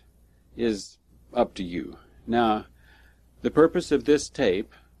refurbished is up to you. Now, the purpose of this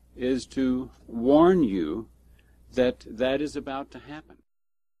tape is to warn you that that is about to happen.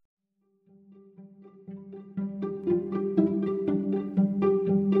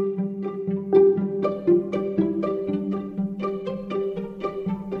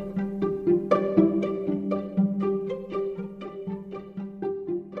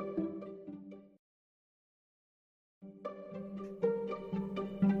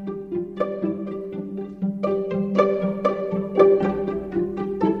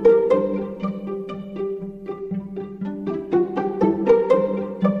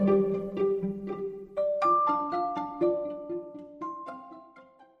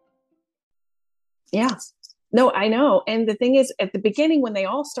 Yeah. No, I know. And the thing is, at the beginning, when they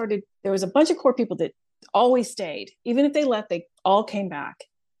all started, there was a bunch of core people that always stayed. Even if they left, they all came back.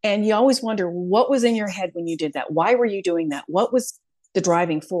 And you always wonder what was in your head when you did that? Why were you doing that? What was the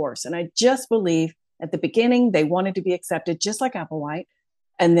driving force? And I just believe at the beginning, they wanted to be accepted, just like Applewhite.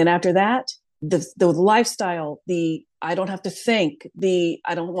 And then after that, the lifestyle, I don't have to think,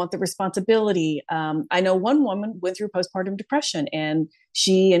 I don't want the responsibility. I know one woman went through postpartum depression, and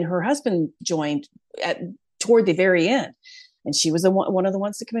she and her husband joined toward the very end. And she was one of the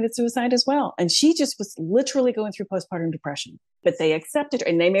ones that committed suicide as well. And she just was literally going through postpartum depression, but they accepted her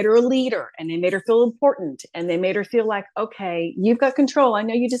and they made her a leader and they made her feel important. And they made her feel like, okay, you've got control. I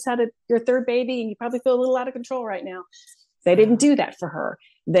know you just had your third baby and you probably feel a little out of control right now. They didn't do that for her.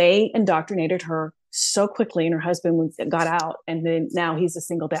 They indoctrinated her so quickly, and her husband got out, and then now he's a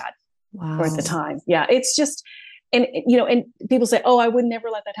single dad. Wow. Or at the time. Yeah. It's just, and people say, oh, I would never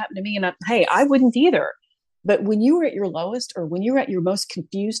let that happen to me. And hey, I wouldn't either. But when you were at your lowest, or when you were at your most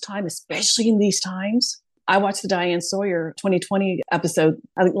confused time, especially in these times, I watched the Diane Sawyer 2020 episode,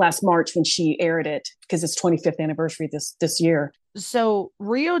 I think last March, when she aired it, because it's 25th anniversary this year. So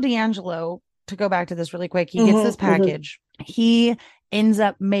Rio D'Angelo, to go back to this really quick, he gets this package. He ends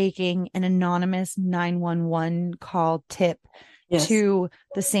up making an anonymous 911 call tip to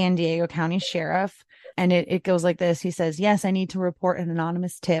the San Diego County Sheriff. And it goes like this. He says, yes, I need to report an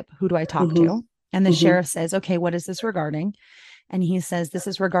anonymous tip. Who do I talk to? And the sheriff says, okay, what is this regarding? And he says, this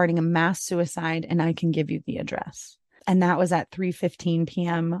is regarding a mass suicide, and I can give you the address. And that was at 3:15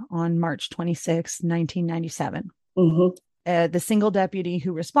 p.m. on March 26, 1997. The single deputy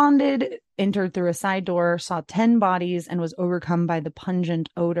who responded entered through a side door, saw 10 bodies, and was overcome by the pungent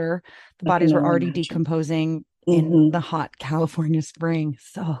odor. The bodies were already decomposing in the hot California spring.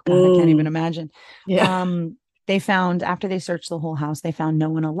 So, God, I can't even imagine. Yeah. They found, after they searched the whole house, they found no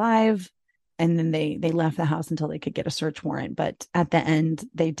one alive. And then they left the house until they could get a search warrant. But at the end,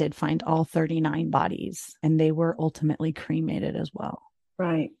 they did find all 39 bodies, and they were ultimately cremated as well.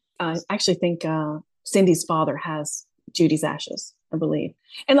 Right. I actually think Cindy's father has Judy's ashes, I believe.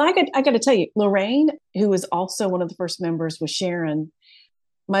 And I got to tell you, Lorraine, who was also one of the first members with Sharon,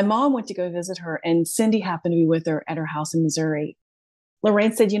 my mom went to go visit her, and Cindy happened to be with her at her house in Missouri.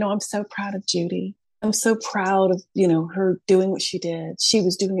 Lorraine said, I'm so proud of Judy. I'm so proud of, her doing what she did. She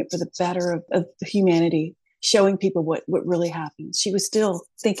was doing it for the better of humanity, showing people what really happens. She was still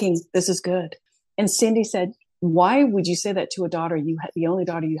thinking, this is good. And Cindy said, why would you say that to a daughter the only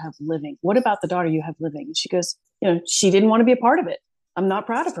daughter you have living? What about the daughter you have living? And she goes, she didn't want to be a part of it. I'm not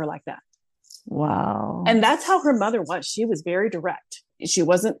proud of her like that. Wow. And that's how her mother was. She was very direct. She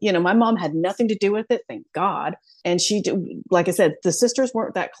wasn't, my mom had nothing to do with it, thank God. And like I said, the sisters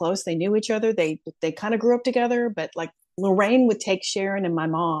weren't that close. They knew each other. They kind of grew up together, but like Lorraine would take Sharon and my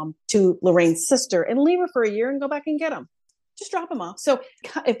mom to Lorraine's sister and leave her for a year and go back and get them. Just drop them off. So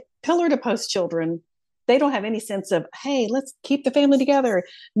if pillar to post children, they don't have any sense of, hey, let's keep the family together.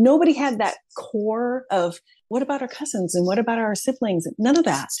 Nobody had that core of, what about our cousins and what about our siblings? None of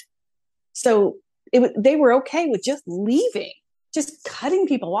that. So they were okay with just leaving, just cutting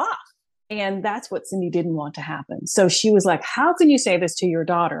people off. And that's what Cindy didn't want to happen. So she was like, how can you say this to your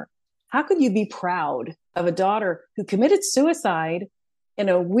daughter? How could you be proud of a daughter who committed suicide in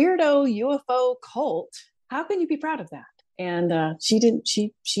a weirdo UFO cult? How can you be proud of that? And she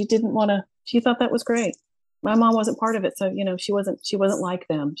didn't want to, she thought that was great. My mom wasn't part of it. So, she wasn't like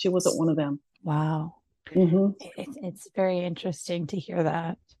them. She wasn't one of them. Wow. It's very interesting to hear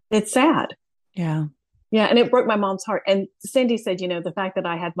that. It's sad. Yeah. Yeah. And it broke my mom's heart. And Cindy said, the fact that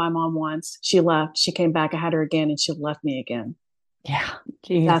I had my mom once, she left, she came back, I had her again, and she left me again. Yeah.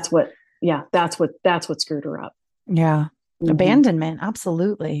 Geez. That's what screwed her up. Yeah. Abandonment.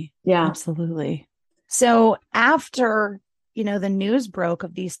 Absolutely. Yeah. Absolutely. So after, the news broke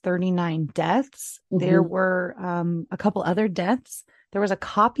of these 39 deaths, there were a couple other deaths. There was a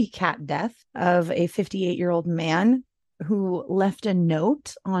copycat death of a 58-year-old man who left a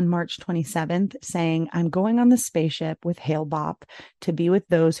note on March 27th saying, I'm going on the spaceship with Hale Bopp to be with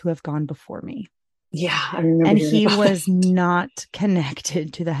those who have gone before me. Yeah, I remember. And he was not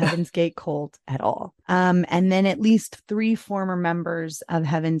connected to the Heaven's Gate cult at all. And then at least 3 former members of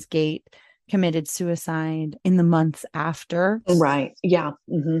Heaven's Gate committed suicide in the months after. Right. Yeah.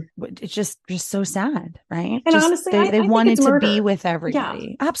 It's just so sad, right? And just, honestly, they I wanted think to be with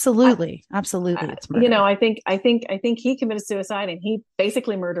everybody. Yeah. Absolutely. It's murder. I think he committed suicide, and he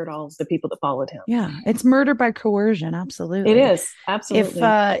basically murdered all of the people that followed him. Yeah. It's murder by coercion. Absolutely. It is. Absolutely.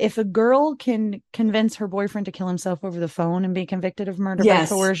 If a girl can convince her boyfriend to kill himself over the phone and be convicted of murder by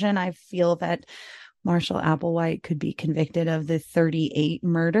coercion, I feel that Marshall Applewhite could be convicted of the 38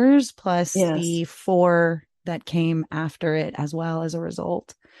 murders plus the 4 that came after it as well as a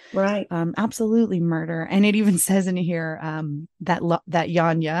result. Right. Absolutely murder. And it even says in here that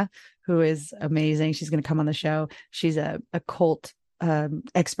Yanya, who is amazing, she's going to come on the show. She's a cult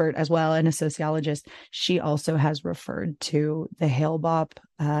expert as well and a sociologist. She also has referred to the Hale-Bopp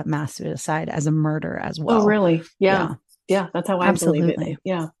mass suicide as a murder as well. Oh, really? Yeah. That's how I believe it.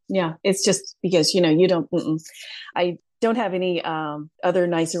 Yeah. It's just because, I don't have any other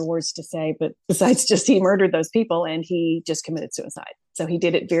nicer words to say, but besides just he murdered those people and he just committed suicide. So he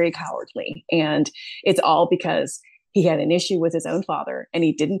did it very cowardly. And it's all because he had an issue with his own father and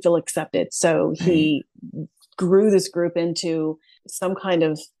he didn't feel accepted. So he grew this group into some kind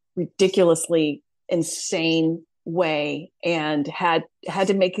of ridiculously insane way and had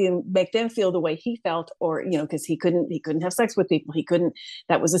to make them feel the way he felt, or because he couldn't have sex with people,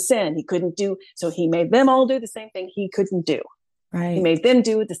 that was a sin, he couldn't do, so he made them all do the same thing he couldn't do. Right. He made them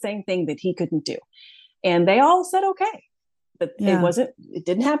do the same thing that he couldn't do, and they all said okay, but it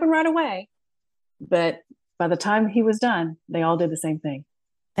didn't happen right away, but by the time he was done, they all did the same thing.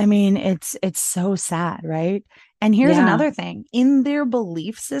 I mean, it's so sad, right? And here's another thing. In their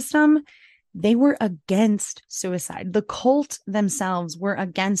belief system, they were against suicide. The cult themselves were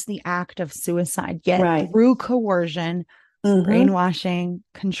against the act of suicide. Yet through coercion, brainwashing,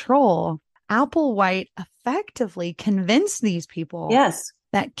 control, Applewhite effectively convinced these people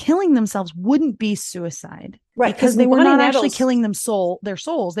that killing themselves wouldn't be suicide. Right. Because they were not actually killing their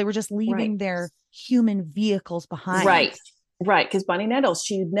souls. They were just leaving their human vehicles behind. Right. Right. Because Bonnie Nettles,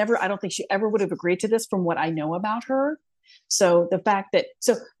 I don't think she ever would have agreed to this from what I know about her. So the fact that,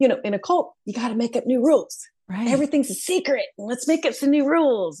 in a cult, you got to make up new rules. Right. Everything's a secret. Let's make up some new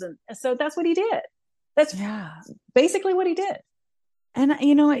rules. And so that's what he did. That's basically what he did. And,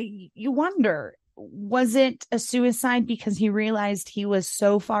 you wonder, was it a suicide because he realized he was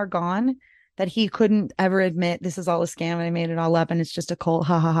so far gone that he couldn't ever admit this is all a scam and I made it all up and it's just a cult,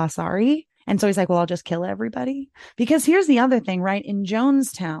 ha ha ha, sorry. And so he's like, well, I'll just kill everybody. Because here's the other thing, right? In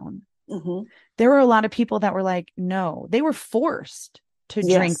Jonestown, there were a lot of people that were like, no, they were forced to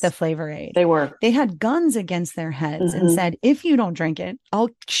drink the Flavor Aid. They had guns against their heads and said, if you don't drink it, I'll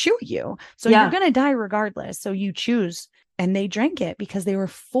shoot you. So you're going to die regardless. So you choose. And they drank it because they were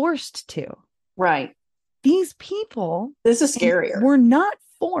forced to. Right. These people. This is scarier. Were not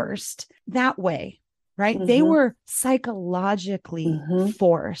forced that way. Right. They were psychologically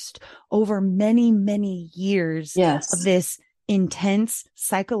forced over many, many years of this intense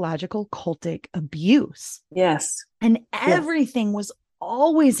psychological cultic abuse. Yes. And everything was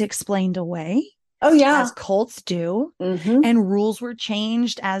always explained away. Oh, yeah. As cults do. And rules were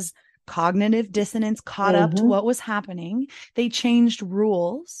changed as cognitive dissonance caught up to what was happening. They changed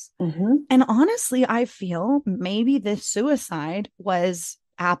rules. And honestly, I feel maybe this suicide was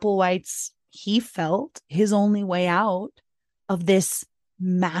Applewhite's, he felt his only way out of this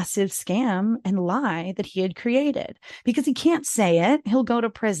massive scam and lie that he had created, because he can't say it. He'll go to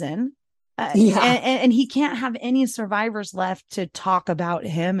prison. And he can't have any survivors left to talk about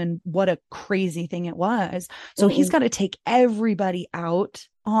him and what a crazy thing it was. So he's got to take everybody out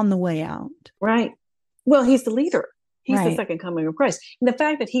on the way out. Right. Well, he's the leader. He's the second coming of Christ. And the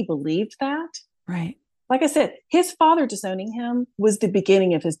fact that he believed that, right? Like I said, his father disowning him was the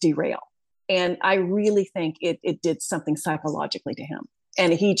beginning of his derail. And I really think it did something psychologically to him.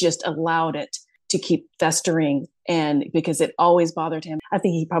 And he just allowed it to keep festering, and because it always bothered him. I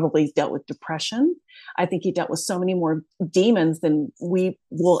think he probably dealt with depression. I think he dealt with so many more demons than we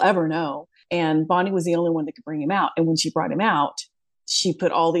will ever know. And Bonnie was the only one that could bring him out. And when she brought him out, she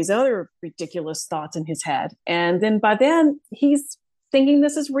put all these other ridiculous thoughts in his head. And then by then he's thinking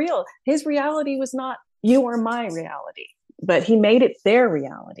this is real. His reality was not you or my reality, but he made it their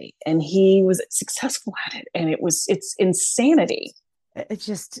reality, and he was successful at it. And it's insanity. It's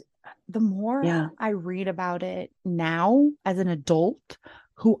just, the more I read about it now as an adult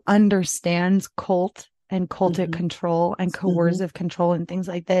who understands cult and cultic control and coercive control and things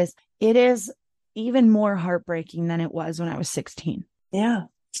like this, it is even more heartbreaking than it was when I was 16. Yeah.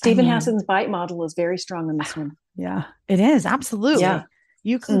 Stephen Hassan's bite model is very strong in this one. Yeah, it is. Absolutely. Yeah.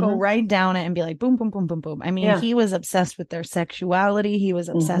 You can go right down it and be like, boom, boom, boom, boom, boom. I mean, he was obsessed with their sexuality. He was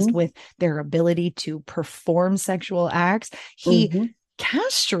obsessed with their ability to perform sexual acts. He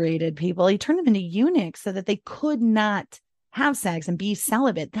castrated people. He turned them into eunuchs so that they could not have sex and be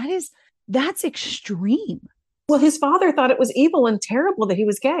celibate. That's extreme. Well, his father thought it was evil and terrible that he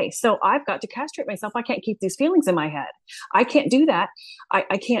was gay. So I've got to castrate myself. I can't keep these feelings in my head. I can't do that.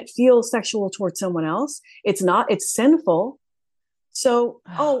 I can't feel sexual towards someone else. It's sinful. So,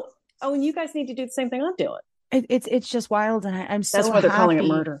 oh, and you guys need to do the same thing I'm doing. It's just wild. And I'm so That's why they're calling it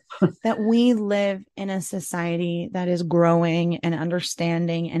happy murder. that we live in a society that is growing and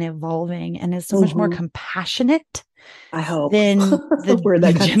understanding and evolving and is so much more compassionate, I hope, than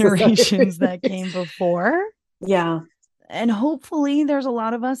the generations that came before. Yeah. And hopefully there's a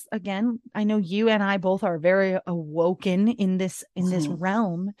lot of us, again, I know you and I both are very awoken in this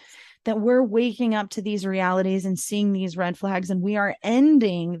realm, that we're waking up to these realities and seeing these red flags, and we are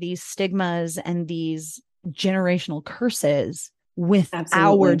ending these stigmas and these generational curses with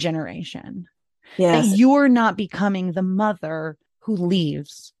our generation. Yes. That you're not becoming the mother who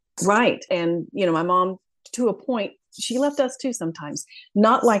leaves. Right. And, you know, my mom, to a point, she left us too sometimes.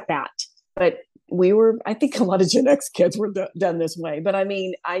 Not like that, but we were, I think a lot of Gen X kids were done this way. But I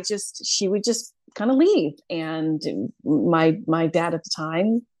mean, she would just kind of leave. And my dad at the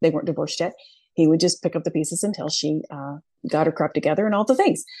time, they weren't divorced yet. He would just pick up the pieces until she got her crap together and all the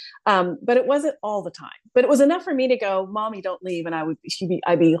things. But it wasn't all the time. But it was enough for me to go, Mommy, don't leave. And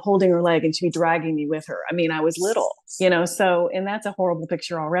I'd be holding her leg and she'd be dragging me with her. I mean, I was little, you know, so, and that's a horrible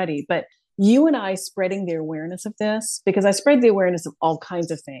picture already. But you and I spreading the awareness of this, because I spread the awareness of all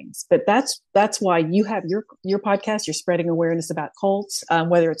kinds of things. But that's why you have your podcast. You're spreading awareness about cults,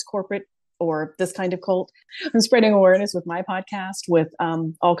 whether it's corporate or this kind of cult. I'm spreading awareness with my podcast with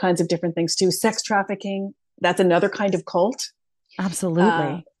all kinds of different things too. Sex trafficking, that's another kind of cult.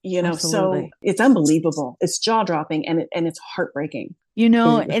 Absolutely. You know, Absolutely. So it's unbelievable. It's jaw dropping and it's heartbreaking. You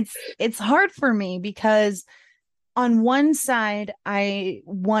know, it's hard for me because on one side, I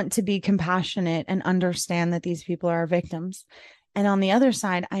want to be compassionate and understand that these people are victims. And on the other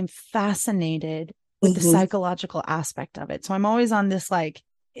side, I'm fascinated with the psychological aspect of it. So I'm always on this, like,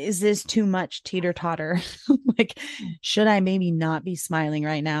 is this too much teeter-totter? Like, should I maybe not be smiling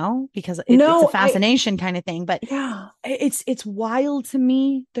right now? Because it's a fascination kind of thing. But yeah, it's wild to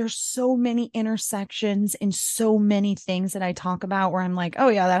me. There's so many intersections in so many things that I talk about where I'm like, oh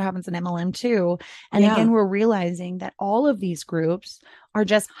yeah, that happens in MLM too. And again, we're realizing that all of these groups are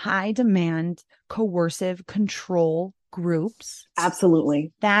just high demand, coercive control groups.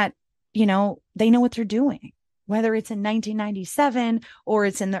 Absolutely. That, you know, they know what they're doing. Whether it's in 1997 or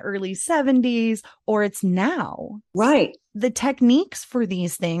it's in the early 70s or it's now. Right. The techniques for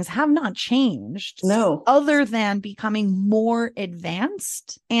these things have not changed. No. Other than becoming more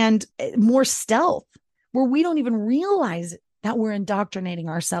advanced and more stealth, where we don't even realize that we're indoctrinating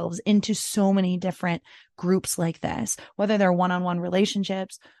ourselves into so many different groups like this, whether they're one-on-one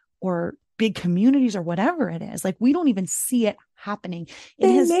relationships or big communities or whatever it is. Like, we don't even see it happening.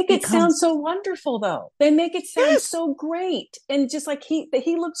 They make it sound so wonderful, though. They make it sound so great. And just like he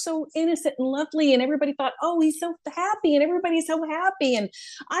looked so innocent and lovely, and everybody thought, oh, he's so happy, and everybody's so happy, and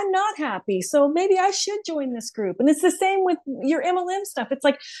I'm not happy, so maybe I should join this group. And it's the same with your MLM stuff. It's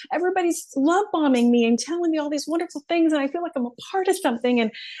like everybody's love bombing me and telling me all these wonderful things, and I feel like I'm a part of something,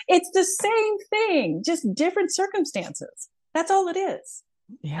 and it's the same thing, just different circumstances. That's all it is.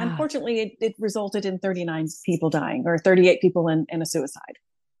 Yeah. Unfortunately, it resulted in 39 people dying, or 38 people in a suicide.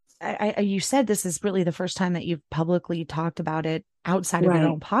 You said this is really the first time that you've publicly talked about it outside of your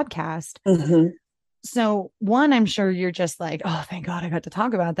own podcast. So one, I'm sure you're just like, oh, thank God I got to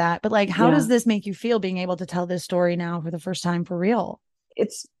talk about that. But like, how does this make you feel being able to tell this story now for the first time for real?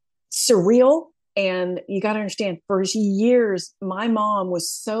 It's surreal. And you got to understand, for years, my mom was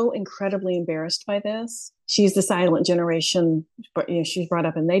so incredibly embarrassed by this. She's the silent generation, but you know, she's brought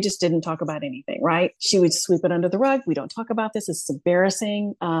up, and they just didn't talk about anything, right? She would sweep it under the rug. We don't talk about this. It's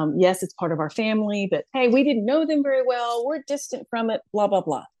embarrassing. Yes, it's part of our family, but hey, we didn't know them very well. We're distant from it, blah, blah,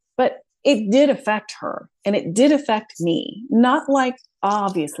 blah. But it did affect her, and it did affect me.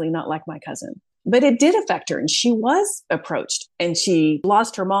 Obviously not like my cousin. But it did affect her, and she was approached, and she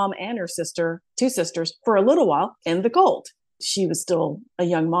lost her mom and her sister, two sisters, for a little while in the cult. She was still a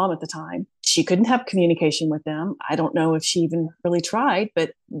young mom at the time. She couldn't have communication with them. I don't know if she even really tried,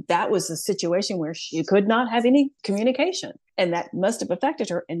 but that was a situation where she could not have any communication, and that must have affected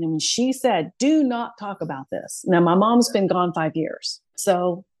her. And then when she said, do not talk about this. Now, my mom's been gone 5 years.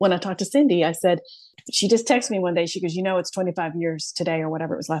 So when I talked to Cindy, I said, she just texted me one day. She goes, you know, it's 25 years today, or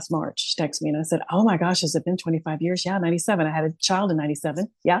whatever. It was last March. She texted me, and I said, oh my gosh, has it been 25 years? Yeah, 97. I had a child in 97.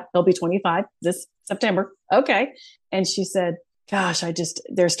 Yeah, they'll be 25 this September. Okay. And she said, gosh,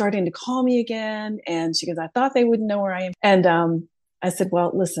 they're starting to call me again. And she goes, I thought they wouldn't know where I am. And I said,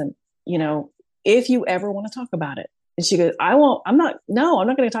 well, listen, you know, if you ever want to talk about it. And she goes, I'm not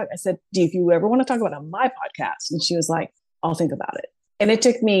going to talk. I said, if you ever want to talk about it on my podcast? And she was like, I'll think about it. And it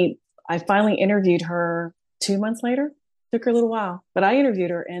took me, I finally interviewed her 2 months later. Took her a little while, but I interviewed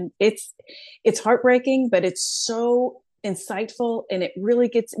her, and it's heartbreaking, but it's so insightful, and it really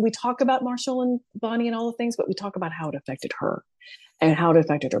gets, we talk about Marshall and Bonnie and all the things, but we talk about how it affected her and how it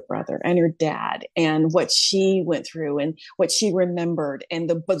affected her brother and her dad and what she went through and what she remembered and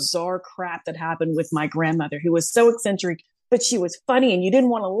the bizarre crap that happened with my grandmother, who was so eccentric, but she was funny and you didn't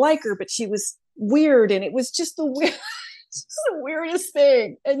want to like her, but she was weird. And it was just it's the weirdest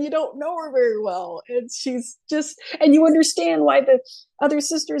thing. And you don't know her very well. And she's just, and you understand why the other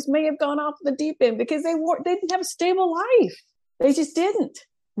sisters may have gone off the deep end, because they didn't have a stable life. They just didn't.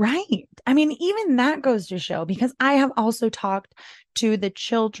 Right. I mean, even that goes to show, because I have also talked to the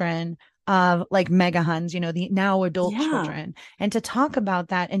children of like mega huns, the now adult children, and to talk about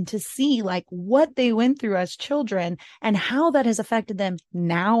that and to see like what they went through as children and how that has affected them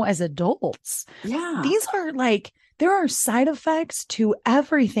now as adults. Yeah. These are like, there are side effects to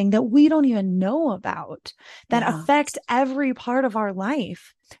everything that we don't even know about that affect every part of our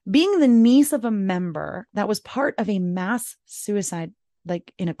life. Being the niece of a member that was part of a mass suicide,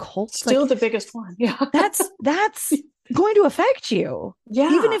 like in a cult, still like, the biggest one. Yeah. That's going to affect you.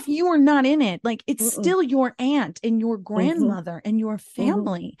 Yeah. Even if you are not in it, like it's still your aunt and your grandmother and your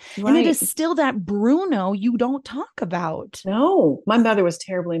family. Right. And it is still that Bruno you don't talk about. No, my mother was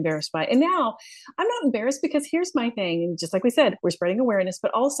terribly embarrassed by it. And now I'm not embarrassed, because here's my thing. And just like we said, we're spreading awareness,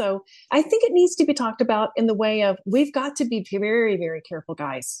 but also I think it needs to be talked about in the way of, we've got to be very, very careful,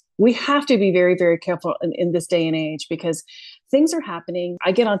 guys. We have to be very, very careful in this day and age, because things are happening.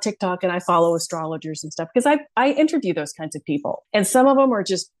 I get on TikTok and I follow astrologers and stuff, because I interview those kinds of people. And some of them are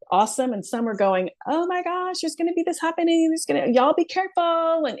just awesome. And some are going, oh my gosh, there's going to be this happening. Y'all be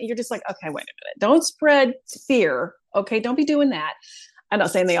careful. And you're just like, okay, wait a minute. Don't spread fear. Okay. Don't be doing that. I'm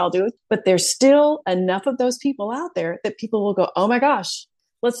not saying they all do it, but there's still enough of those people out there that people will go, oh my gosh,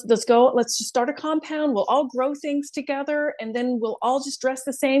 let's go. Let's just start a compound. We'll all grow things together, and then we'll all just dress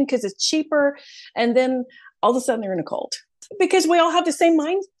the same because it's cheaper. And then all of a sudden they're in a cult, because we all have the same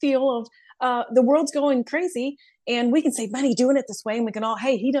mind feel of the world's going crazy, and we can save money doing it this way. And we can all,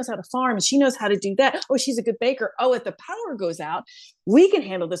 hey, he knows how to farm and she knows how to do that. Oh, she's a good baker. Oh, if the power goes out, we can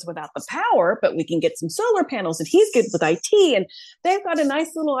handle this without the power, but we can get some solar panels, and he's good with IT. And they've got a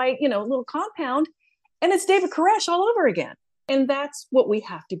nice little, little compound, and it's David Koresh all over again. And that's what we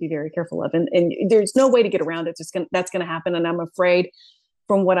have to be very careful of. And there's no way to get around it. That's going to happen. And I'm afraid,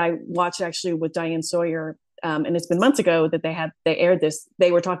 from what I watched actually with Diane Sawyer, and it's been months ago that they aired this,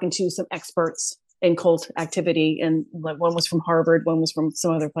 they were talking to some experts in cult activity. And one was from Harvard, one was from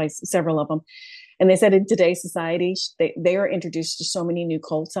some other place, several of them. And they said in today's society, they are introduced to so many new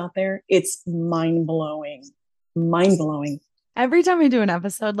cults out there. It's mind-blowing. Every time I do an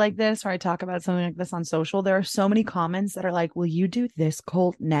episode like this, or I talk about something like this on social, there are so many comments that are like, will you do this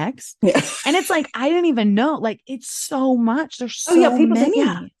cult next? Yeah. And it's like, I didn't even know. Like, it's so much. There's so people many.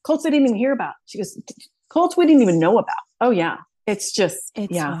 Say, cults I didn't even hear about. She goes, cults we didn't even know about. Oh, yeah. It's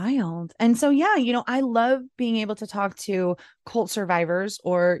wild. And so, I love being able to talk to cult survivors,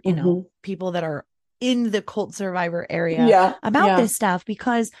 or, people that are in the cult survivor area about this stuff,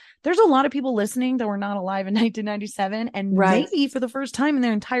 because there's a lot of people listening that were not alive in 1997. And maybe for the first time in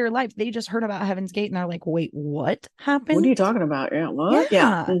their entire life, they just heard about Heaven's Gate and they're like, wait, what happened? What are you talking about? Yeah. What?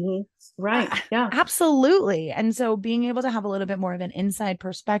 Yeah. Mm-hmm. Right. Yeah, absolutely. And so being able to have a little bit more of an inside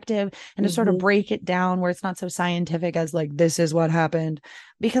perspective and to sort of break it down where it's not so scientific as like, this is what happened,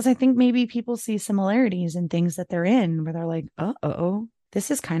 because I think maybe people see similarities in things that they're in where they're like, this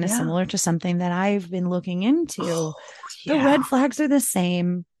is kind of similar to something that I've been looking into. The red flags are the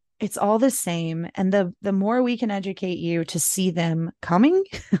same. It's all the same. And the more we can educate you to see them coming,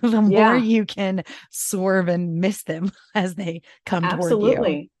 the more you can swerve and miss them as they come toward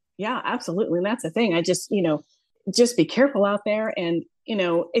you. Yeah, absolutely. And that's the thing. I just, just be careful out there. And,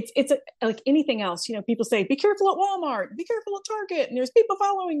 it's like anything else, people say, be careful at Walmart, be careful at Target, and there's people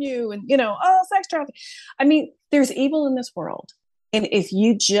following you, and, sex trafficking. I mean, there's evil in this world. And if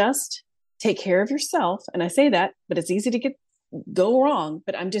you just take care of yourself, and I say that, but it's easy to go wrong,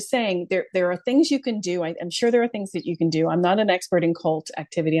 but I'm just saying there are things you can do. I'm sure there are things that you can do. I'm not an expert in cult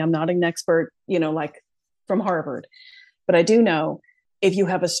activity. I'm not an expert, like from Harvard, but I do know if you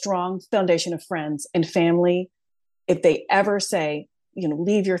have a strong foundation of friends and family, if they ever say,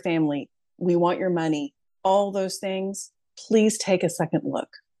 leave your family, we want your money, all those things, please take a second look.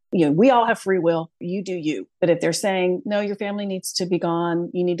 We all have free will. You do you. But if they're saying, no, your family needs to be gone,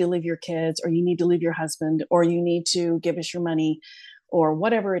 you need to leave your kids, or you need to leave your husband, or you need to give us your money, or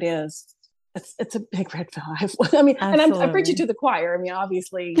whatever it is, it's a big red flag. I mean, and I'm preaching to the choir. I mean,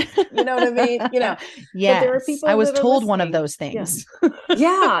 obviously, you know what I mean? Yes. There are people I was told one of those things.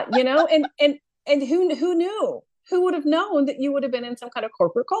 Yeah. And who knew? Who would have known that you would have been in some kind of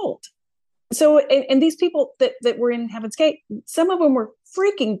corporate cult? So, and these people that were in Heaven's Gate, some of them were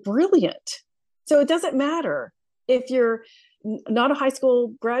freaking brilliant. So it doesn't matter if you're not a high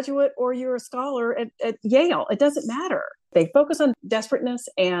school graduate or you're a scholar at Yale. It doesn't matter. They focus on desperateness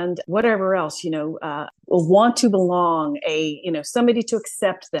and whatever else, want to belong, somebody to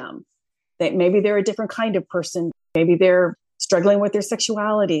accept them. That maybe they're a different kind of person. Maybe they're struggling with their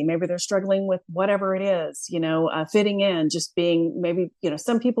sexuality. Maybe they're struggling with whatever it is, fitting in, just being maybe,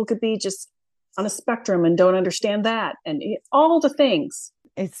 some people could be just on a spectrum and don't understand that, and all the things.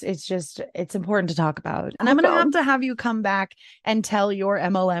 It's important to talk about. And I'm going to have you come back and tell your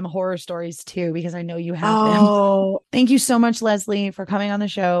MLM horror stories too, because I know you have them. Thank you so much, Leslie, for coming on the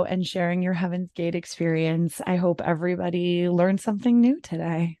show and sharing your Heaven's Gate experience. I hope everybody learned something new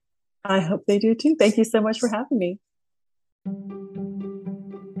today. I hope they do too. Thank you so much for having me.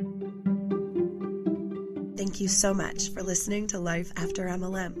 Thank you so much for listening to Life After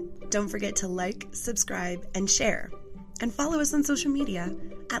MLM. Don't forget to like, subscribe, and share. And follow us on social media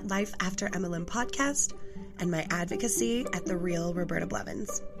at Life After MLM Podcast and my advocacy at The Real Roberta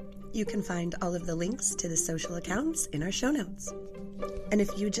Blevins. You can find all of the links to the social accounts in our show notes. And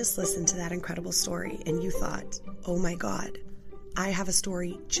if you just listened to that incredible story and you thought, oh my God, I have a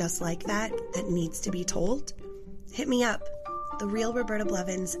story just like that needs to be told, hit me up,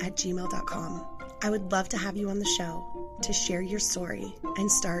 therealrobertablevins@gmail.com. I would love to have you on the show to share your story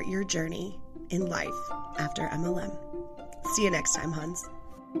and start your journey in life after MLM. See you next time, Huns.